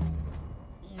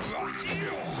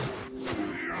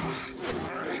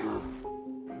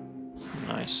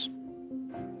 Nice.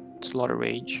 It's a lot of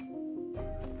rage.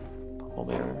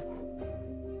 Pallbearer.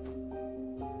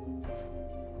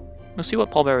 We'll see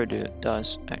what Pallbearer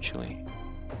does, actually.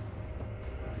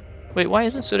 Wait, why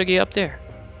isn't Suragi up there?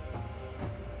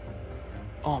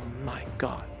 Oh my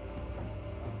god.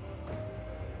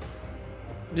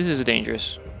 This is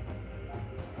dangerous.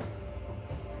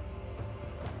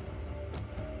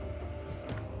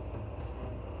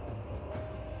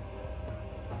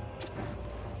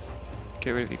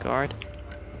 Get rid of your guard.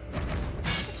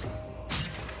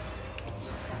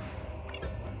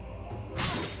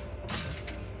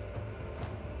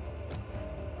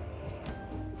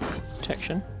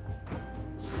 Protection.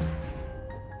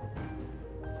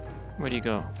 Where do you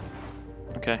go?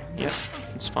 Okay, yep,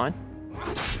 it's fine.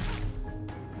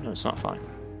 No, it's not fine.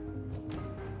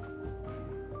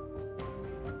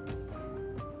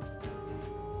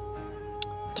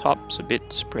 Top's a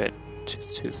bit spread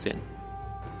too thin.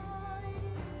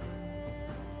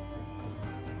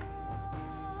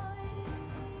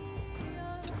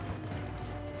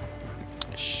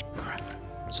 Crap.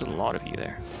 There's a lot of you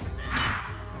there.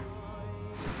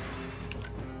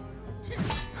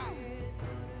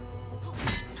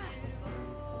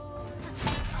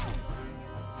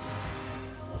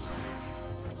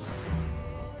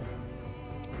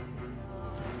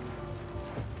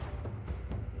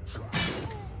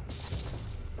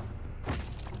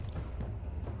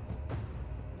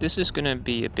 This is gonna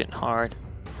be a bit hard.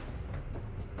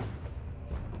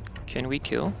 Can we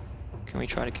kill? Can we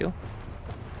try to kill?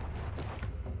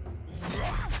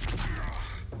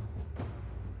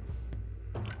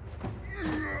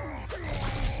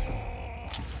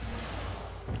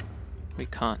 We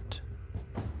can't.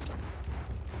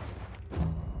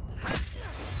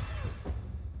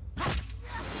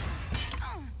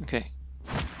 Okay.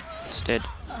 It's dead.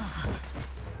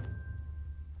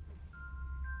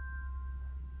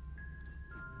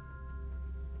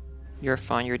 You're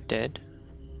fine, you're dead.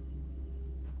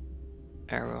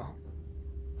 Arrow.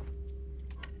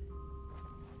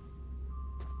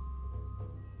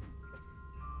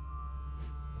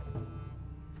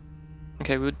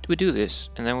 Okay, we'll do this,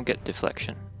 and then we'll get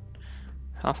deflection.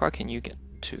 How far can you get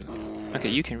to? Okay,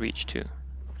 you can reach too.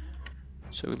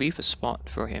 So we leave a spot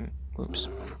for him. Oops.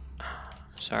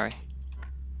 Sorry.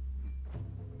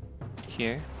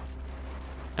 Here.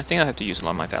 I think I have to use a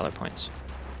lot of my valor points.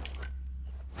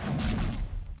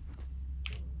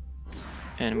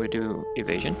 And we do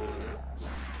evasion.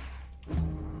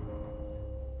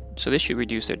 So this should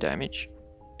reduce their damage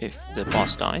if the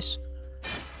boss dies.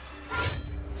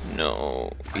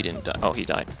 No, he didn't die. Oh, he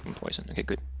died from poison. Okay,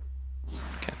 good.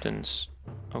 Captain's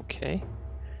okay.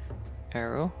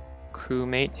 Arrow.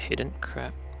 Crewmate hidden.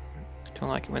 Crap. Don't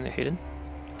like it when they're hidden.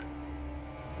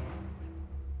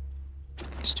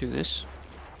 Let's do this.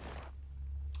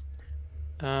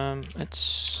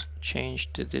 Let's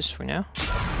change to this for now.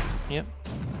 Yep.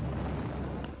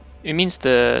 It means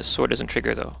the sword doesn't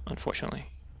trigger though, unfortunately.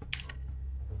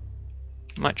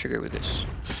 Might trigger with this.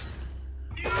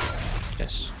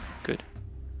 Yes, good.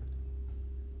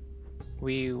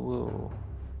 We will...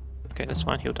 Okay, that's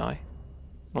fine, he'll die.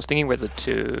 I was thinking whether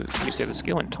to use the other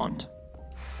skill and taunt.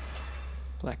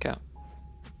 Blackout.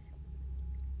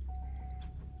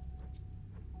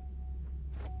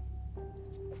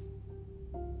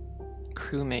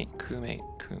 Crewmate, crewmate,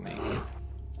 crewmate.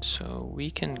 So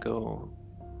we can go,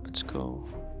 let's go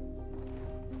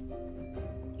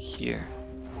here.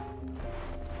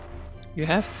 You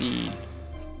have the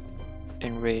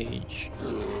enrage.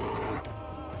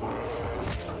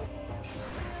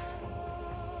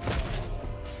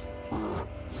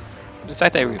 The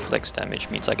fact that it reflects damage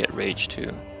means I get rage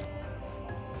too.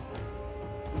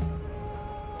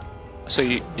 So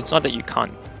it's not that you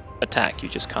can't attack, you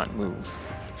just can't move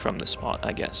from the spot,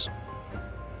 I guess.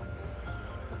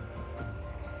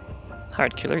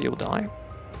 Hired killer, you'll die.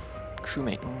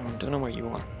 Crewmate, don't know where you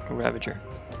are. A Ravager.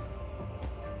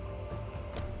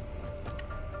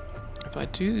 If I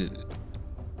do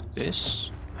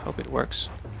this, hope it works.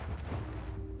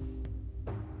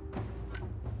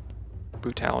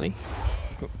 Brutality.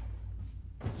 Oh.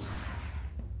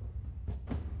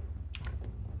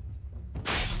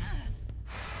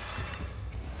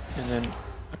 And then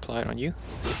apply it on you.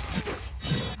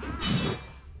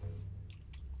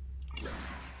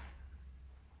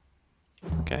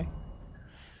 Okay.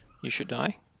 You should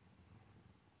die.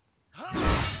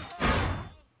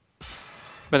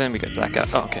 But then we get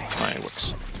blackout. Oh, okay, fine, it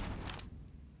works.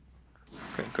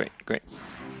 Great, great, great.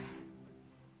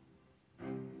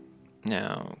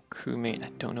 Now, crewmate, I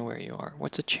don't know where you are.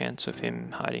 What's the chance of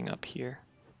him hiding up here?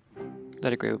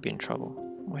 Lettergrey would be in trouble.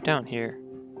 We're down here.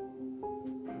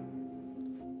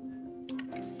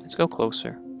 Let's go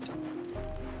closer.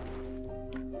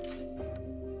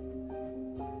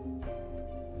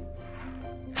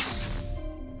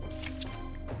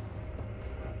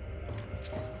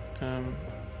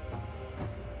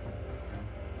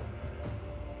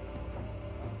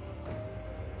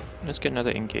 Let's get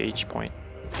another engage point.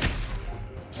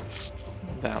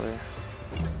 Valor.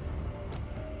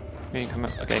 We can come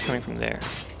out. Okay, coming from there.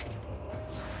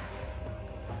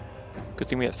 Good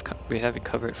thing we have it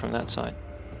covered from that side.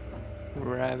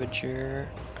 Ravager,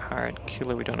 hired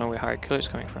killer. We don't know where hired killer is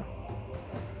coming from.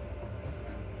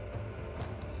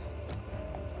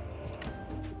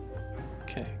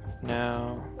 Okay,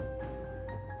 now.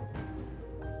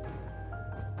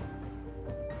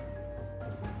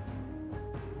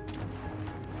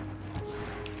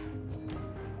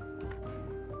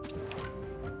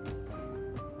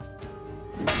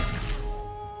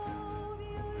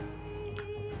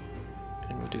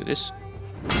 Do this.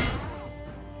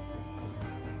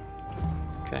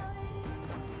 Okay.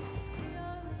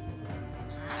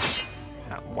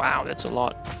 Wow. Wow, that's a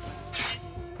lot.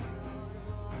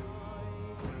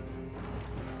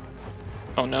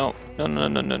 Oh no. No, no,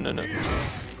 no, no, no, no.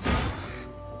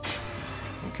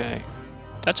 Okay.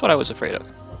 That's what I was afraid of.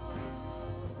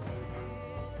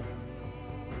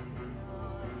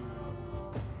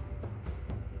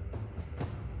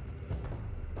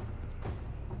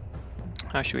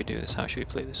 How should we do this? How should we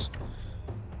play this?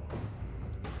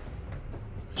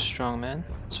 Strongman,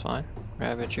 that's fine.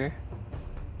 Ravager.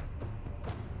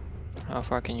 How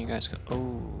far can you guys go?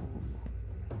 Oh.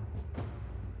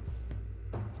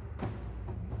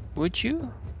 Would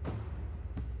you?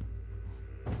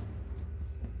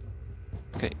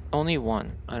 Okay, only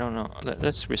one. I don't know.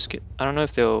 Let's risk it. I don't know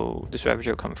if this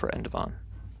Ravager will come for Endovan.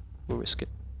 We'll risk it.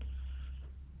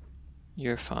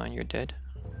 You're fine, you're dead.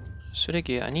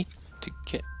 Surigi, I need to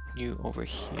get you over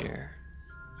here.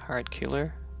 Hard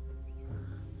Killer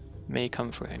may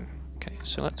come for him. Okay,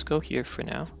 so let's go here for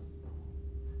now.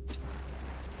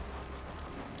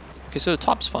 Okay, so the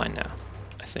top's fine now,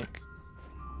 I think.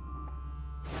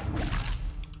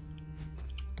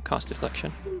 Cost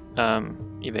deflection.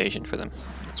 Evasion for them.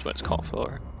 That's what it's called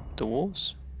for the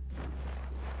wolves.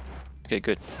 Okay,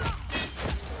 good.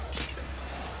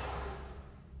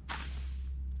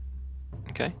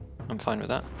 Okay, I'm fine with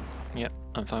that. Yep,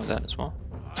 I'm fine with that as well.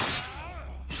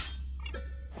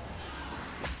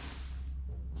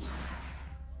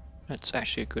 That's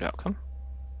actually a good outcome.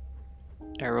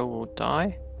 Arrow will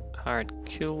die. Hard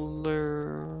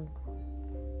Killer.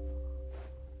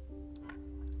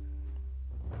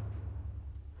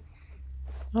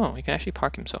 Oh, he can actually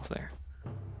park himself there.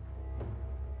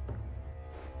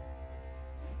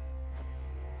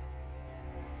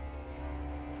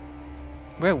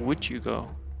 Where would you go?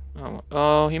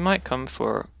 Oh, he might come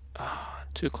for...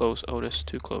 too close, Otis,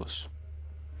 too close.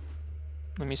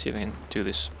 Let me see if I can do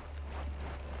this.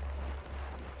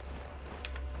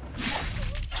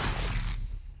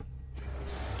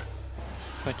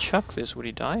 If I chuck this, would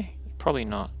he die? Probably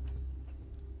not.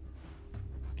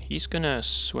 He's gonna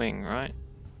swing, right?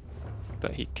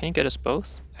 But can he get us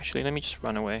both? Actually, let me just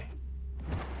run away.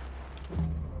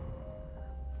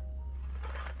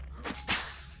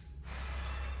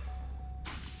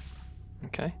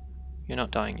 Okay, you're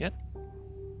not dying yet.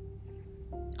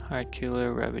 Hard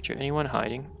Killer, Ravager. Anyone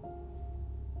hiding?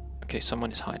 Okay,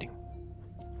 someone is hiding.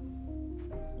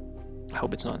 I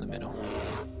hope it's not in the middle.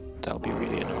 That would be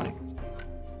really annoying.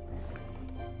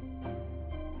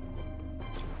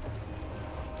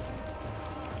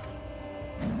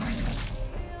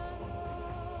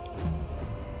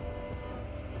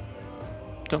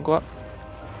 Don't go up.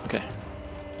 Okay.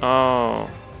 Oh.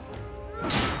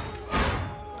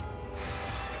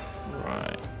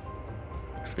 Right.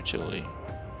 Fragility.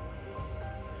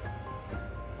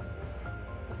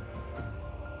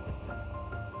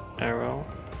 Arrow.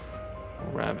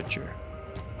 Ravager.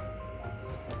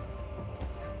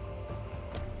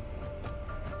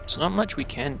 There's not much we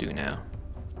can do now.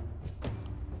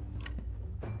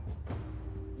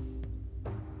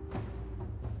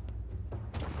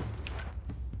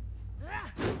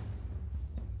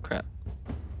 Crap.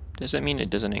 Does that mean it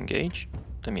doesn't engage?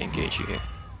 Let me engage you here.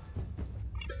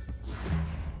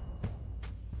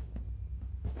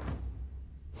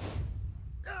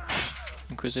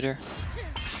 Inquisitor.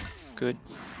 Good.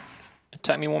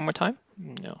 Attack me one more time?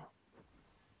 No.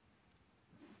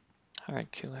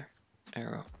 Hard Killer.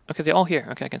 Arrow. Okay, they're all here.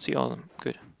 Okay, I can see all of them.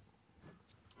 Good.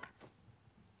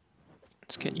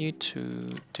 Let's get you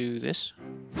to do this.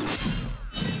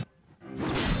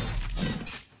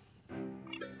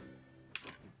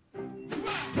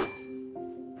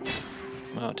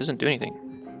 Well, it doesn't do anything.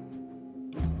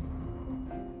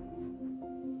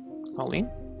 Pauline?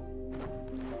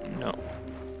 No.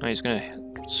 Oh, he's gonna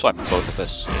swipe both of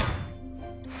us. Yeah.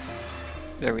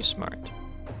 Very smart.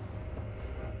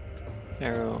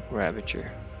 Arrow,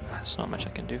 Ravager. That's not much I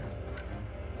can do.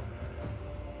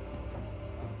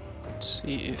 Let's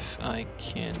see if I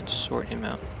can sort him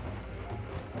out.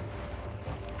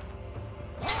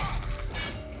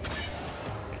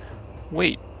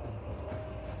 Wait.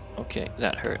 Okay,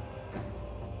 that hurt.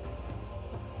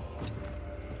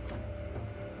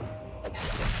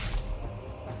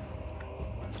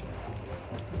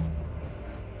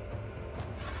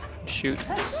 Shoot.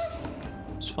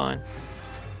 It's fine.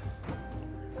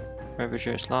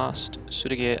 Ravager is lost.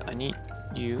 Surige, I need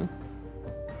you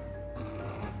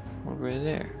over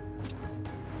there.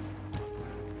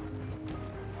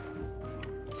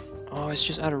 Oh, it's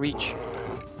just out of reach.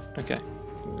 Okay.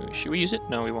 Should we use it?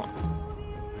 No, we won't.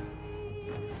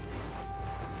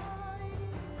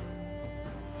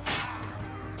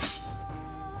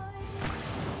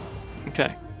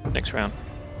 Okay, next round.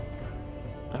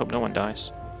 I hope no one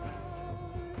dies.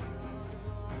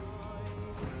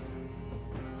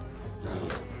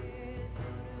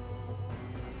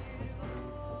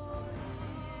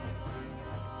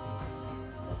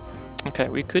 Okay,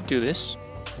 we could do this.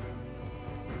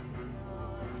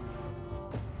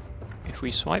 If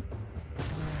we swipe.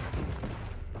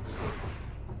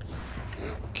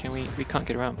 Can we can't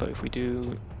get around, but if we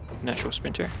do natural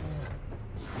sprinter,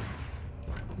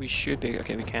 we should be,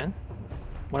 okay, we can.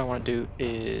 What I want to do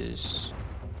is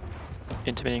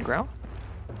intimidating growl,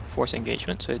 force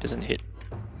engagement so it doesn't hit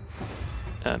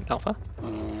alpha.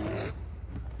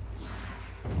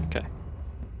 Okay.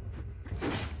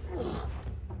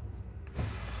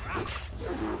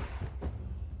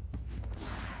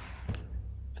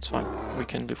 It's fine, we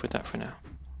can live with that for now.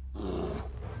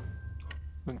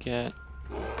 We'll get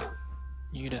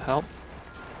you to help.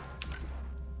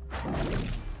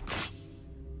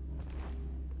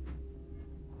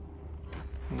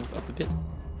 Move up a bit.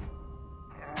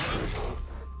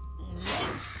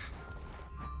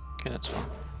 Okay, that's fine.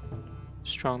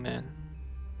 Strong man.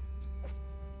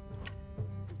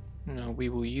 No, we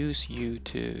will use you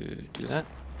to do that.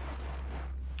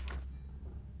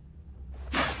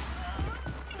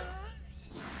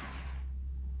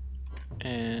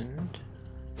 And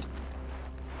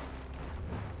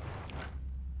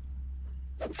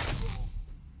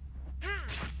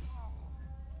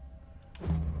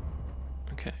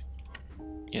okay.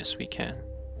 Yes, we can.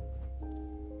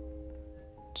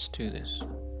 Let's do this.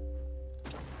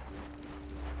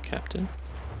 Captain.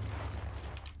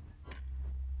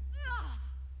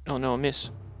 Oh no, a miss.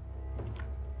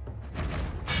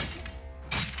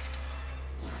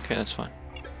 Okay, that's fine.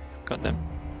 Got them.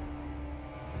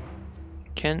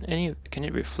 Can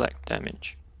it reflect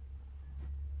damage?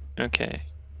 Okay.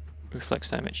 Reflects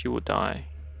damage, you will die.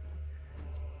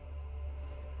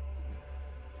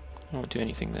 I won't do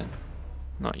anything then.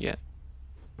 Not yet.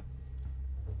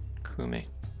 Crewmate.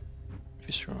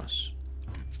 Viseros.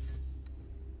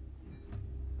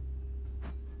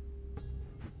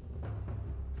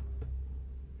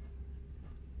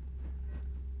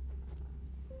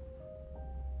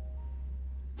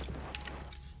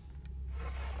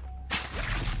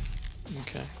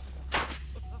 Okay.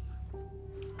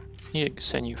 Need to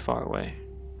send you far away.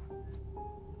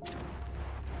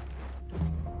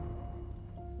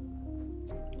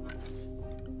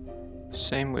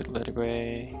 Same with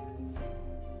Lettergray.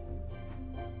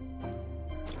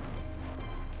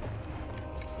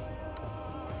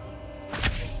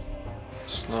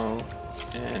 Slow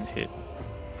and hit.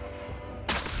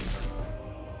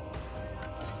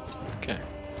 Okay.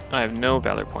 I have no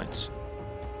valor points.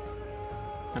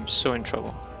 I'm so in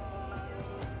trouble.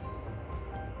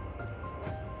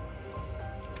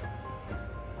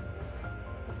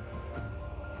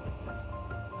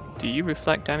 Do you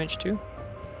reflect damage too?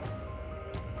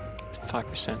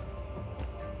 5%.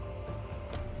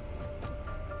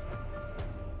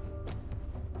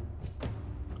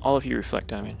 All of you reflect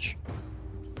damage.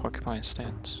 Porcupine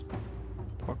stance.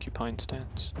 Porcupine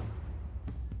stance.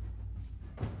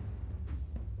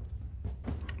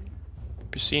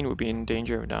 Piscine would be in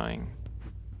danger of dying.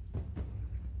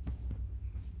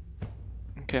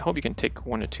 Okay, I hope you can take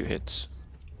 1 or 2 hits.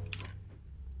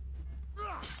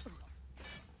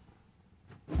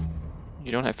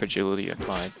 You don't have fragility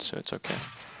applied, so it's okay.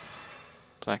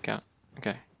 Blackout.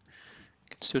 Okay.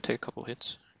 Can still take a couple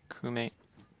hits. Crewmate.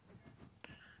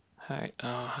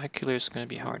 High Killer is gonna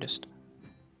be hardest.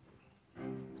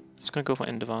 Just gonna go for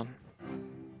Endeavon.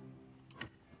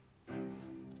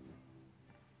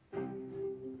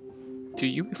 Do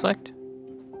you reflect?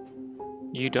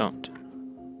 You don't.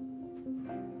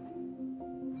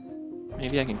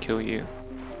 Maybe I can kill you.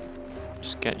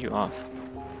 Just get you off.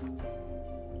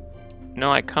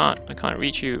 No, I can't. I can't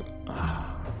reach you. A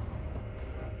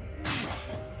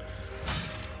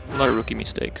lot of rookie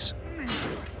mistakes.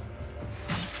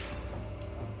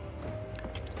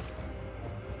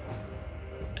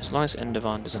 As long as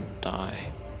Endeavon doesn't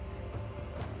die.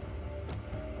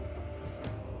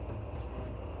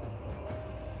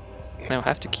 I'll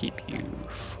have to keep you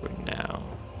for now.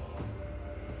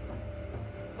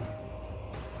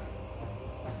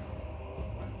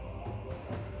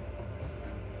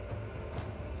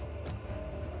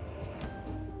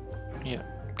 Yeah,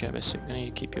 okay, I'm gonna need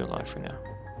to keep you alive for now.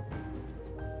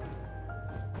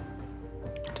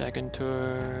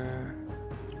 Dagantor.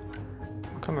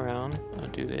 I'll come around, I'll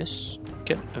do this.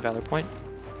 Get a valor point.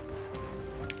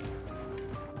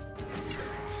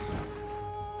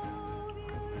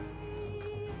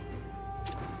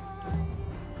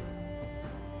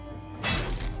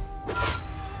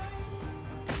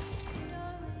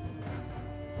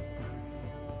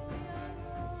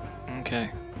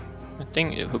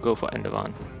 think he'll go for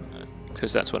Endervan,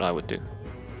 because that's what I would do.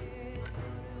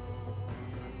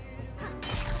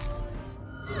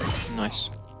 Nice.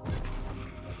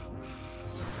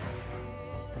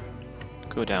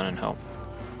 Go down and help.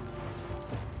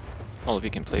 All of you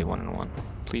can play one-on-one.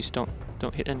 Please don't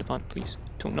hit Endervan, please.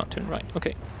 Do not turn right.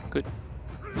 Okay, good.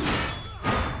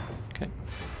 Okay,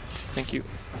 thank you.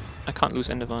 I can't lose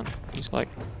Endervan. He's like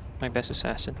my best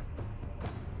assassin.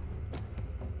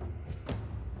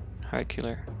 Hard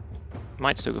killer.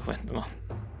 Might still go for Endervan.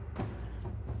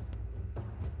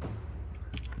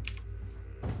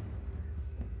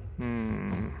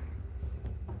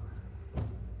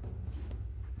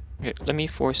 Okay, let me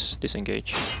force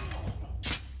disengage.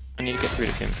 I need to get rid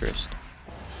of him first.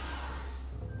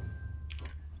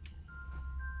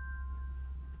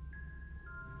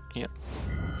 Yep.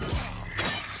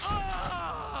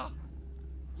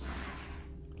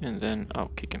 And then I'll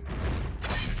kick him.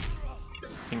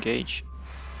 Engage.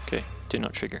 Okay, did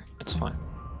not trigger. That's fine.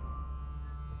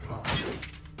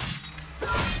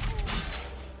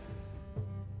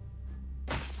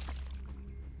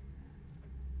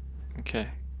 Okay.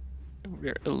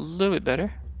 We're a little bit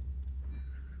better.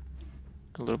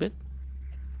 A little bit.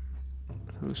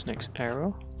 Who's next?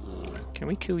 Arrow. Can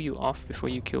we kill you off before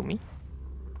you kill me?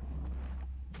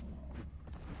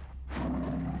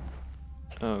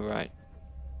 Oh, right.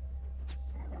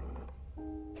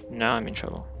 Now I'm in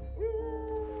trouble.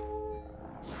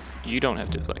 You don't have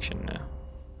deflection now.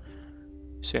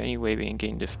 Is there any way we can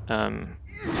gain an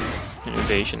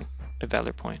evasion, a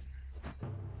valor point?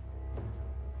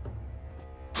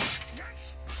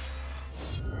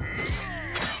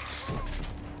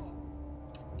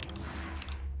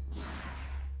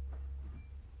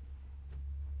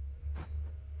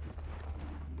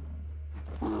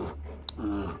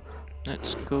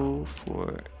 Let's go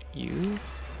for you.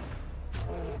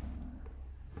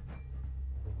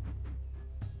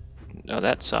 Oh,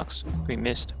 that sucks. We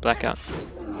missed. Blackout.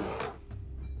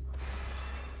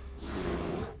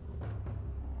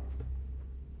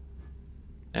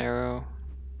 Arrow.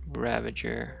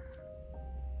 Ravager.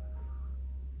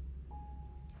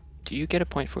 Do you get a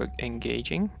point for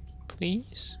engaging,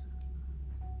 please?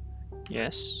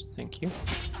 Yes, thank you.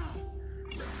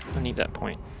 I need that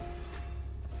point.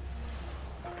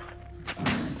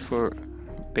 For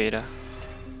beta.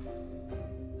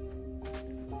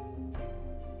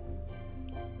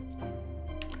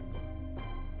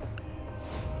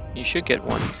 You should get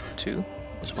 1, 2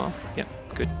 as well. Yep,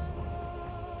 good.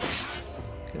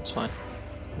 Okay, that's fine.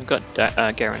 We've got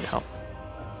Garen to help.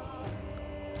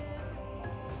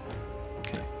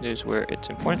 Okay, there's where it's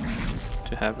important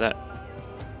to have that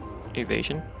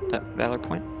evasion, that valor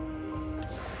point.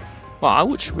 Well, I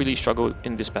would really struggle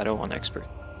in this battle on expert,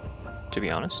 to be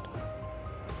honest.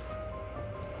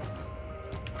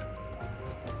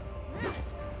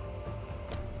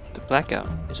 The blackout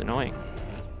is annoying.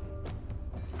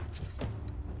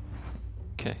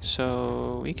 Okay,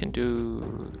 so we can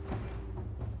do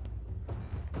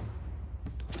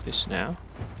this now.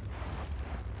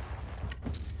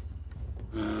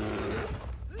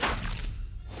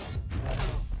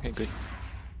 Okay, good.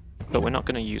 But we're not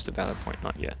going to use the valor point,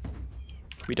 not yet.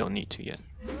 We don't need to yet.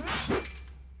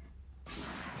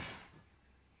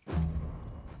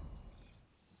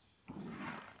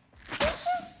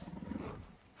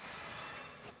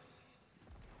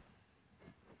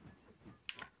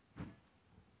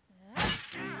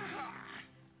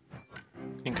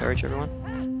 Encourage everyone.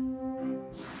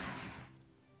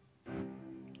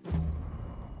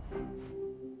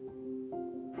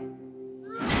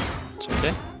 It's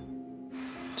okay.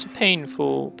 It's a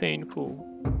painful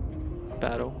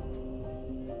battle.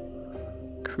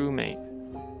 Crewmate.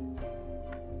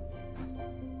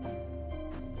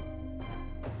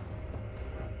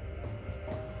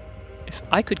 If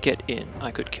I could get in,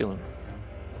 I could kill him.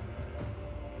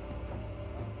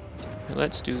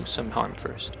 Let's do some harm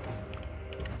first.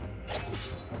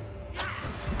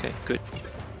 Okay, good.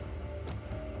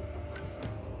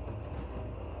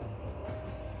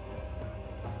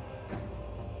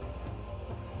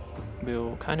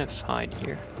 We'll kind of hide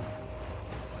here.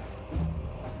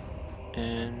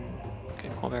 And okay,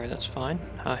 Mulberry, that's fine.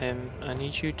 Hahim, I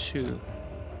need you to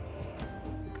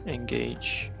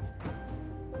engage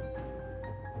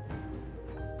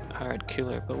hard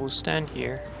killer, but we'll stand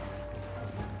here.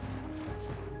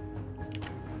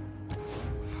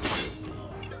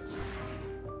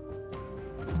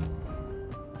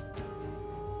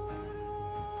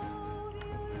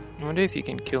 I wonder if you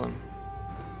can kill him.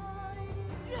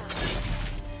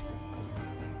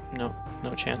 No,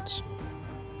 no chance.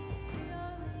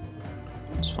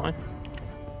 It's fine.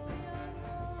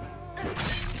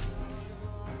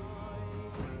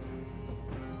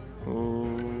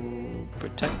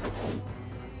 tech.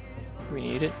 We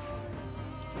need it.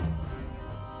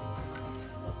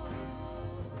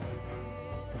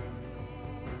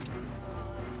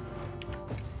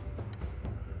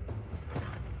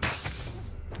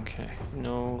 Okay,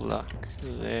 no luck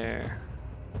there.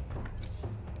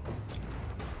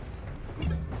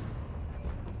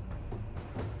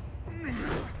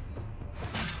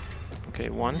 Okay,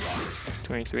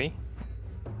 23.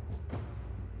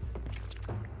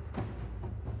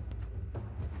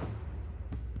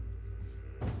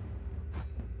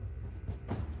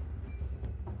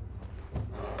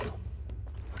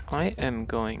 I am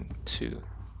going to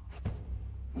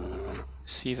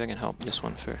see if I can help this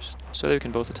one first, so that we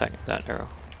can both attack that arrow.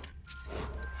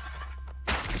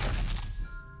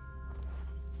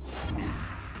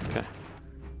 Okay.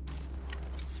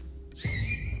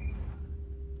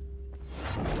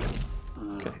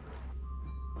 Okay.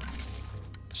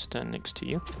 Stand next to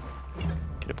you.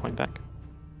 Get a point back.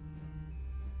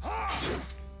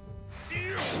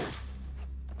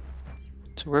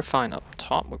 So we're fine up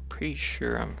top. We're pretty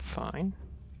sure I'm fine.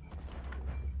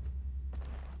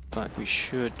 But we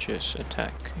should just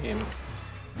attack him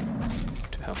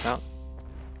to help out.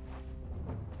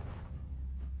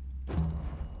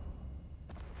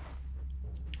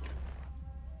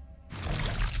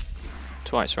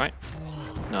 Twice, right?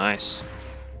 Nice.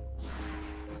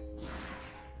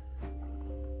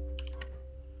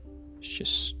 Let's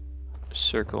just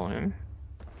circle him.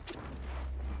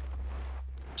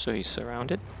 So he's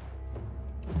surrounded.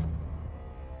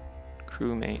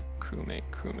 Crewmate, crewmate,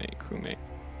 crewmate, crewmate.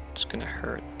 It's gonna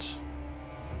hurt.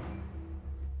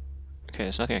 Okay,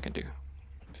 there's nothing I can do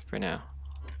for now.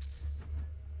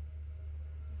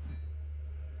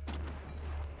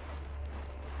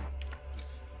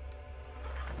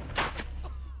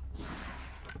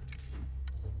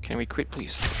 Can we quit,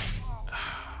 please?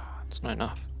 It's not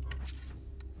enough.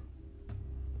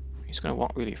 He's gonna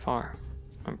walk really far,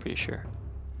 I'm pretty sure.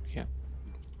 Yeah.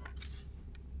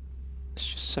 Let's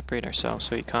just separate ourselves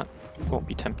so he won't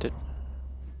be tempted.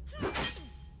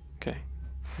 Okay,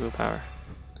 willpower.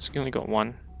 So we only got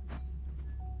one.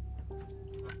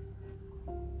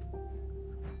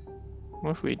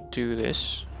 What if we do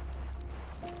this?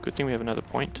 Good thing we have another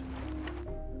point.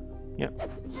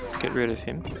 Yep, get rid of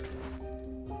him.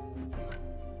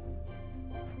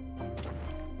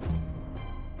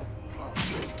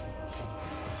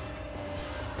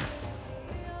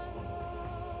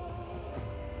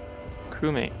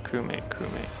 Crewmate, crewmate,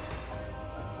 crewmate.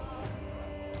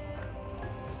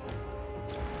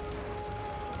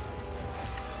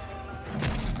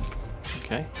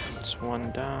 Okay, that's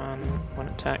one down, one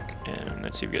attack, and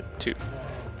let's see if we get two.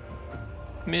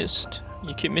 Missed.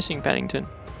 You keep missing, Paddington.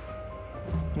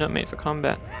 You're not made for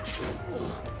combat.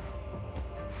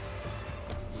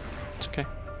 It's okay.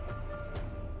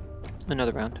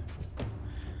 Another round.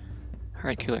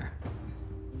 Alright, killer.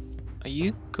 Are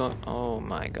you going? Oh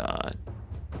my god.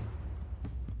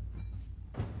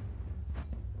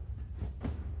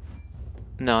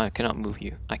 No, I cannot move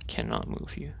you. I cannot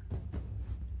move you.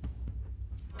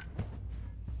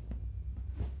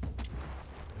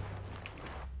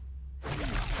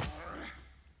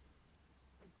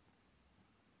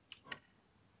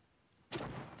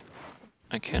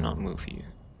 I cannot move you.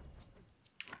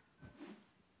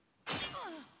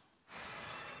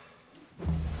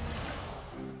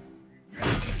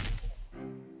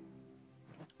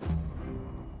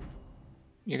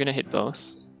 You're gonna hit both,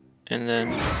 and then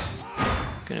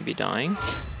gonna be dying.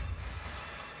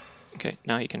 Okay,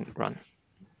 now you can run.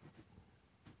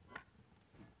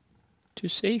 To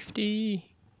safety!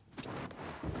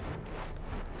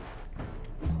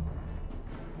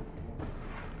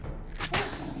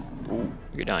 Ooh,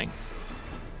 you're dying.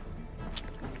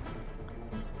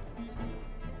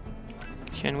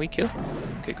 Can we kill?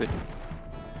 Okay, good.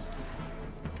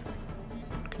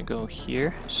 Gonna go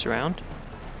here, surround.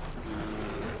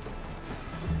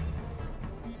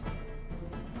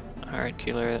 Alright,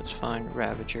 killer, that's fine.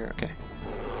 Ravager, okay.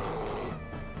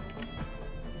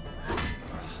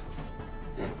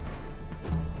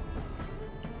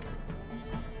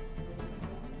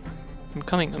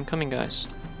 I'm coming, guys.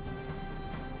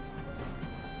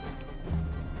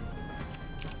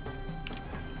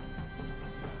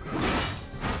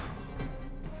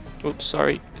 Oops,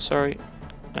 sorry,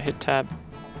 I hit tab.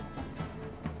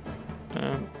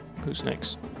 Who's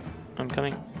next? I'm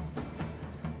coming.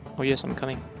 Oh yes, I'm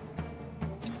coming.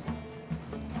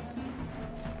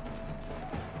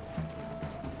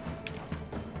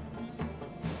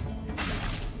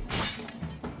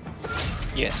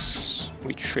 Yes,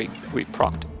 we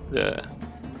procced the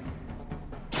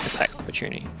attack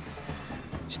opportunity.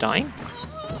 He's dying?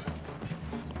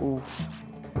 Oof.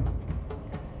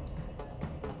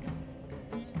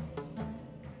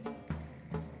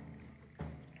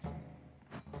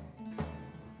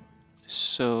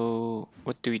 So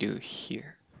what do we do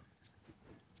here?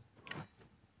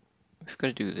 We've got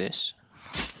to do this.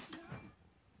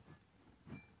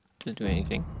 Doesn't do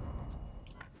anything.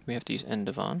 We have to use end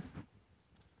of on.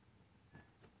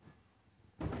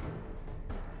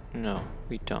 No,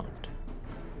 we don't.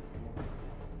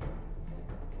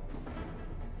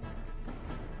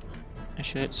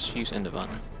 Actually, let's use end of on.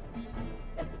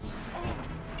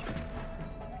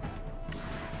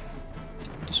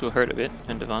 This will hurt a bit,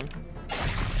 end of on.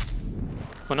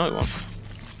 Oh no, it won't.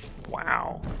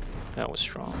 Wow, that was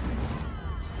strong.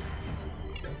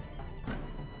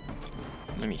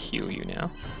 Let me heal you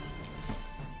now.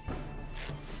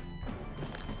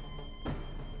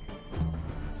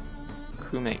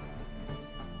 Crewmate.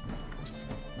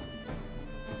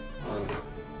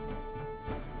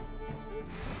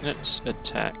 Let's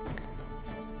attack.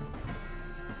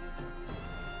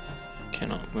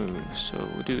 Cannot move, so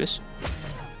we'll do this.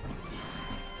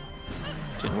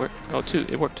 Didn't work. Oh, two,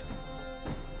 it worked.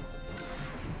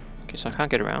 Okay, so I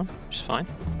can't get around, which is fine.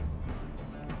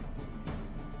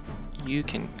 You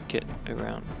can get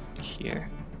around here.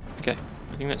 Okay,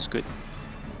 I think that's good.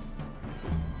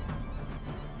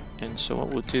 And so what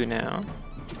we'll do now,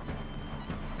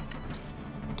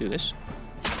 do this.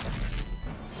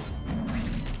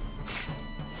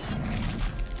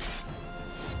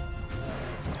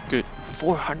 Good,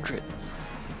 400.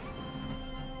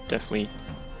 Definitely,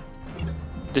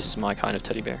 this is my kind of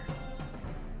teddy bear.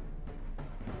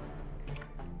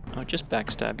 I'll just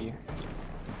backstab you.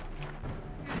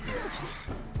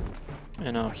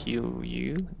 And I'll heal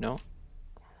you. No.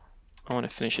 I want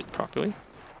to finish it properly.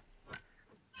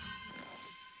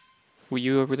 Will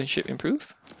your relationship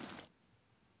improve?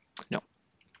 No.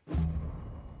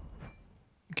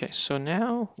 Okay, so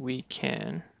now we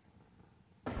can...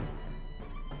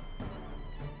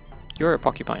 You're a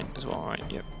porcupine as well, right?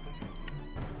 Yep.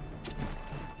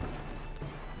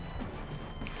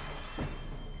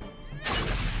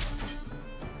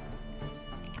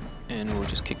 And we'll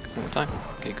just kick one more time.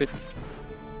 Okay, good.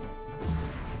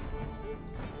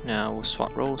 Now we'll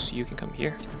swap roles. You can come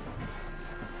here.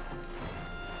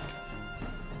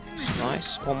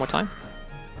 Nice. One more time.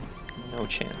 No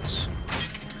chance.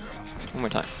 One more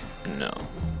time. No.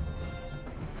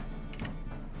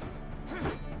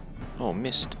 Oh,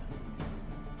 missed.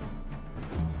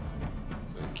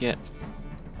 Get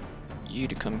you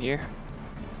to come here.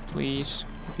 Please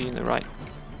be in the right.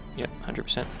 Yep,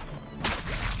 100%.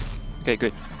 Okay,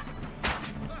 good.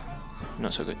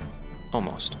 Not so good.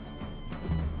 Almost.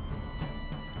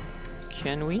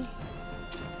 Can we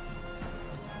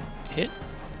hit?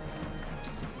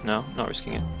 No, not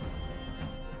risking it.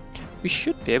 We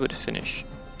should be able to finish.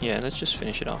 Yeah, let's just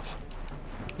finish it off.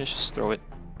 Let's just throw it.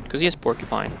 Because he has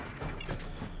porcupine.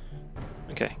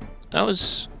 Okay, that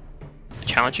was a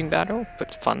challenging battle,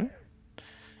 but fun.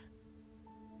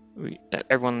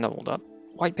 Everyone leveled up.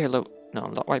 White bear no,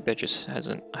 white bear just I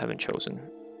haven't chosen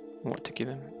what to give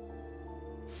him.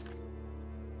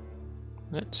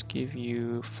 Let's give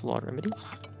you Flawed Remedy.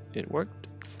 It worked.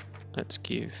 Let's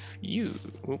give you,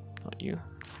 oop, not you,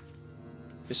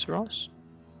 Visceros.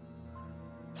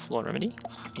 Flawed Remedy.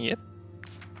 Yep.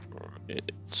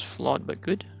 It's flawed but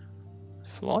good.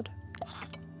 Flawed.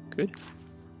 Good.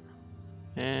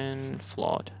 And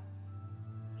flawed.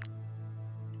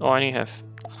 Oh, I only have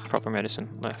proper medicine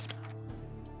left.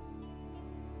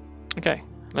 Okay,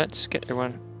 let's get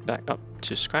everyone back up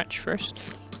to scratch first.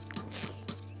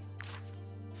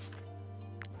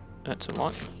 That's a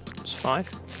lot. It's 5.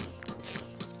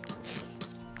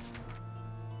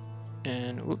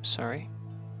 And whoops, sorry.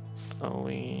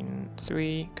 Lean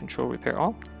 3. Control repair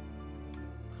all.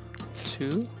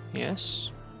 2.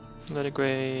 Yes. Letter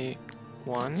gray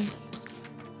 1.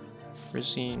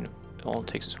 Resine all it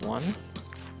takes is 1.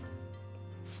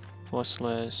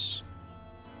 Fossless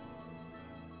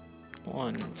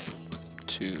 1,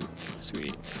 2,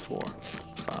 3, 4,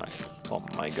 5. Oh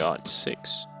my god,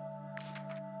 6.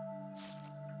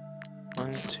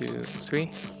 1, 2,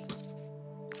 3.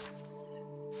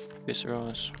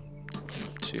 Visceros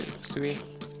 1, 2, 3.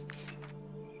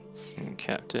 And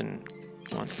Captain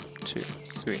 1, 2,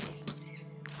 3.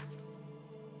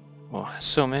 Oh,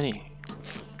 so many.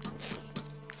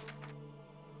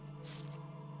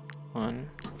 1,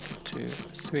 2,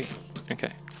 3.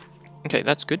 Okay. Okay,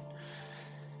 that's good.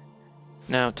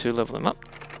 Now to level them up.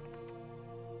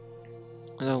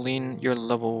 Lean, you're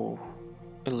level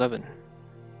 11.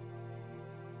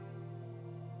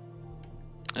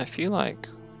 I feel like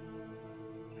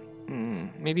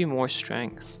Maybe more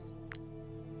strength.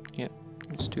 Yeah,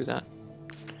 let's do that.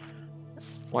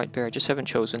 White bear, I just haven't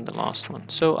chosen the last one.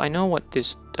 So I know what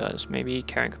this does. Maybe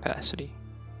carrying capacity.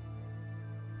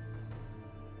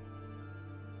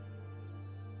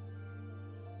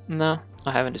 No,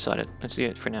 I haven't decided. Let's do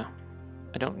it for now.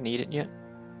 I don't need it yet.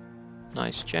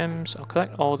 Nice gems. I'll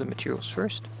collect all the materials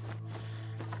first.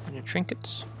 And the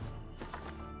trinkets.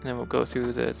 And then we'll go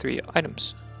through the 3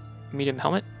 items. Medium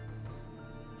helmet.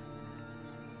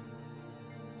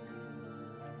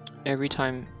 Every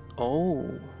time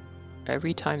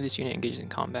this unit engages in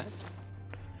combat.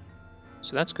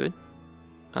 So that's good.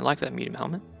 I like that medium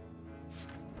helmet.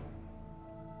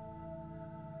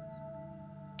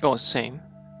 Oh, it's the same.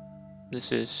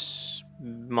 This is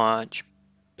much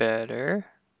better.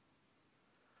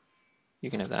 You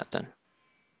can have that then.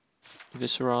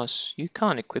 Viseros, you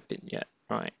can't equip it yet,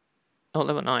 right? Oh,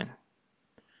 level 9.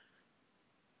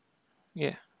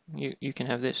 Yeah, you can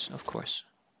have this, of course.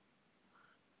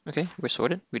 Okay, we're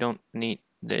sorted. We don't need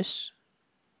this.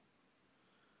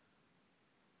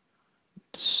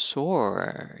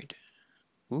 Sword.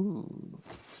 Ooh.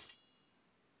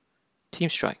 Team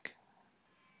strike.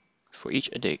 For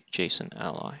each adjacent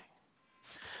ally.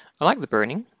 I like the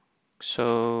burning.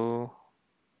 So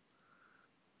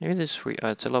maybe this is free.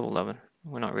 It's a level 11.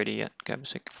 We're not ready yet,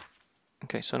 Gabasic.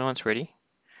 Okay, so no one's ready.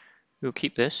 We'll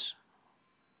keep this.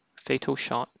 Fatal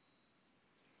shot.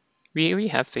 We already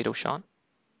have fatal shot.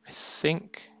 I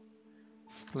think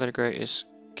Letter Grey is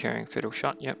carrying fatal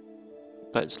shot, yep.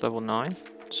 But it's level 9,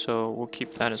 so we'll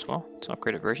keep that as well. It's an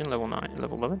upgraded version, level 9,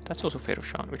 level 11. That's also fatal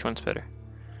shot. Which one's better?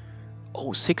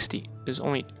 Oh, 60. There's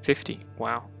only 50.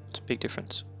 Wow, it's a big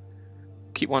difference.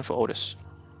 Keep one for Otis.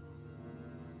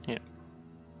 Yeah.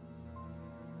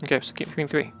 Okay, so keep keeping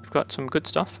 3. We've got some good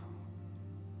stuff.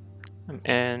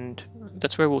 And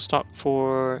that's where we'll stop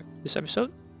for this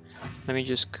episode. Let me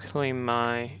just claim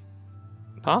my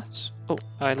paths. Oh,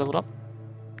 I leveled up.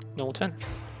 Level 10.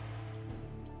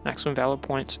 Maximum valor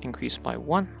points increased by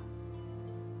 1.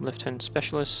 Left-hand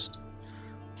specialist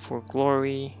for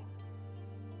glory.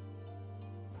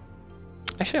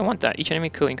 Actually, I want that. Each enemy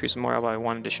kill increases morale by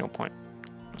 1 additional point.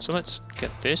 So let's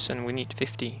get this, and we need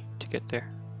 50 to get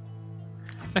there.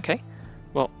 Okay,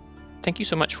 well, thank you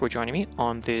so much for joining me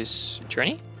on this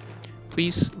journey.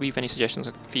 Please leave any suggestions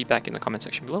or feedback in the comment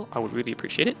section below. I would really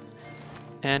appreciate it.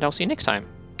 And I'll see you next time.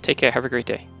 Take care. Have a great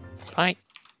day. Bye.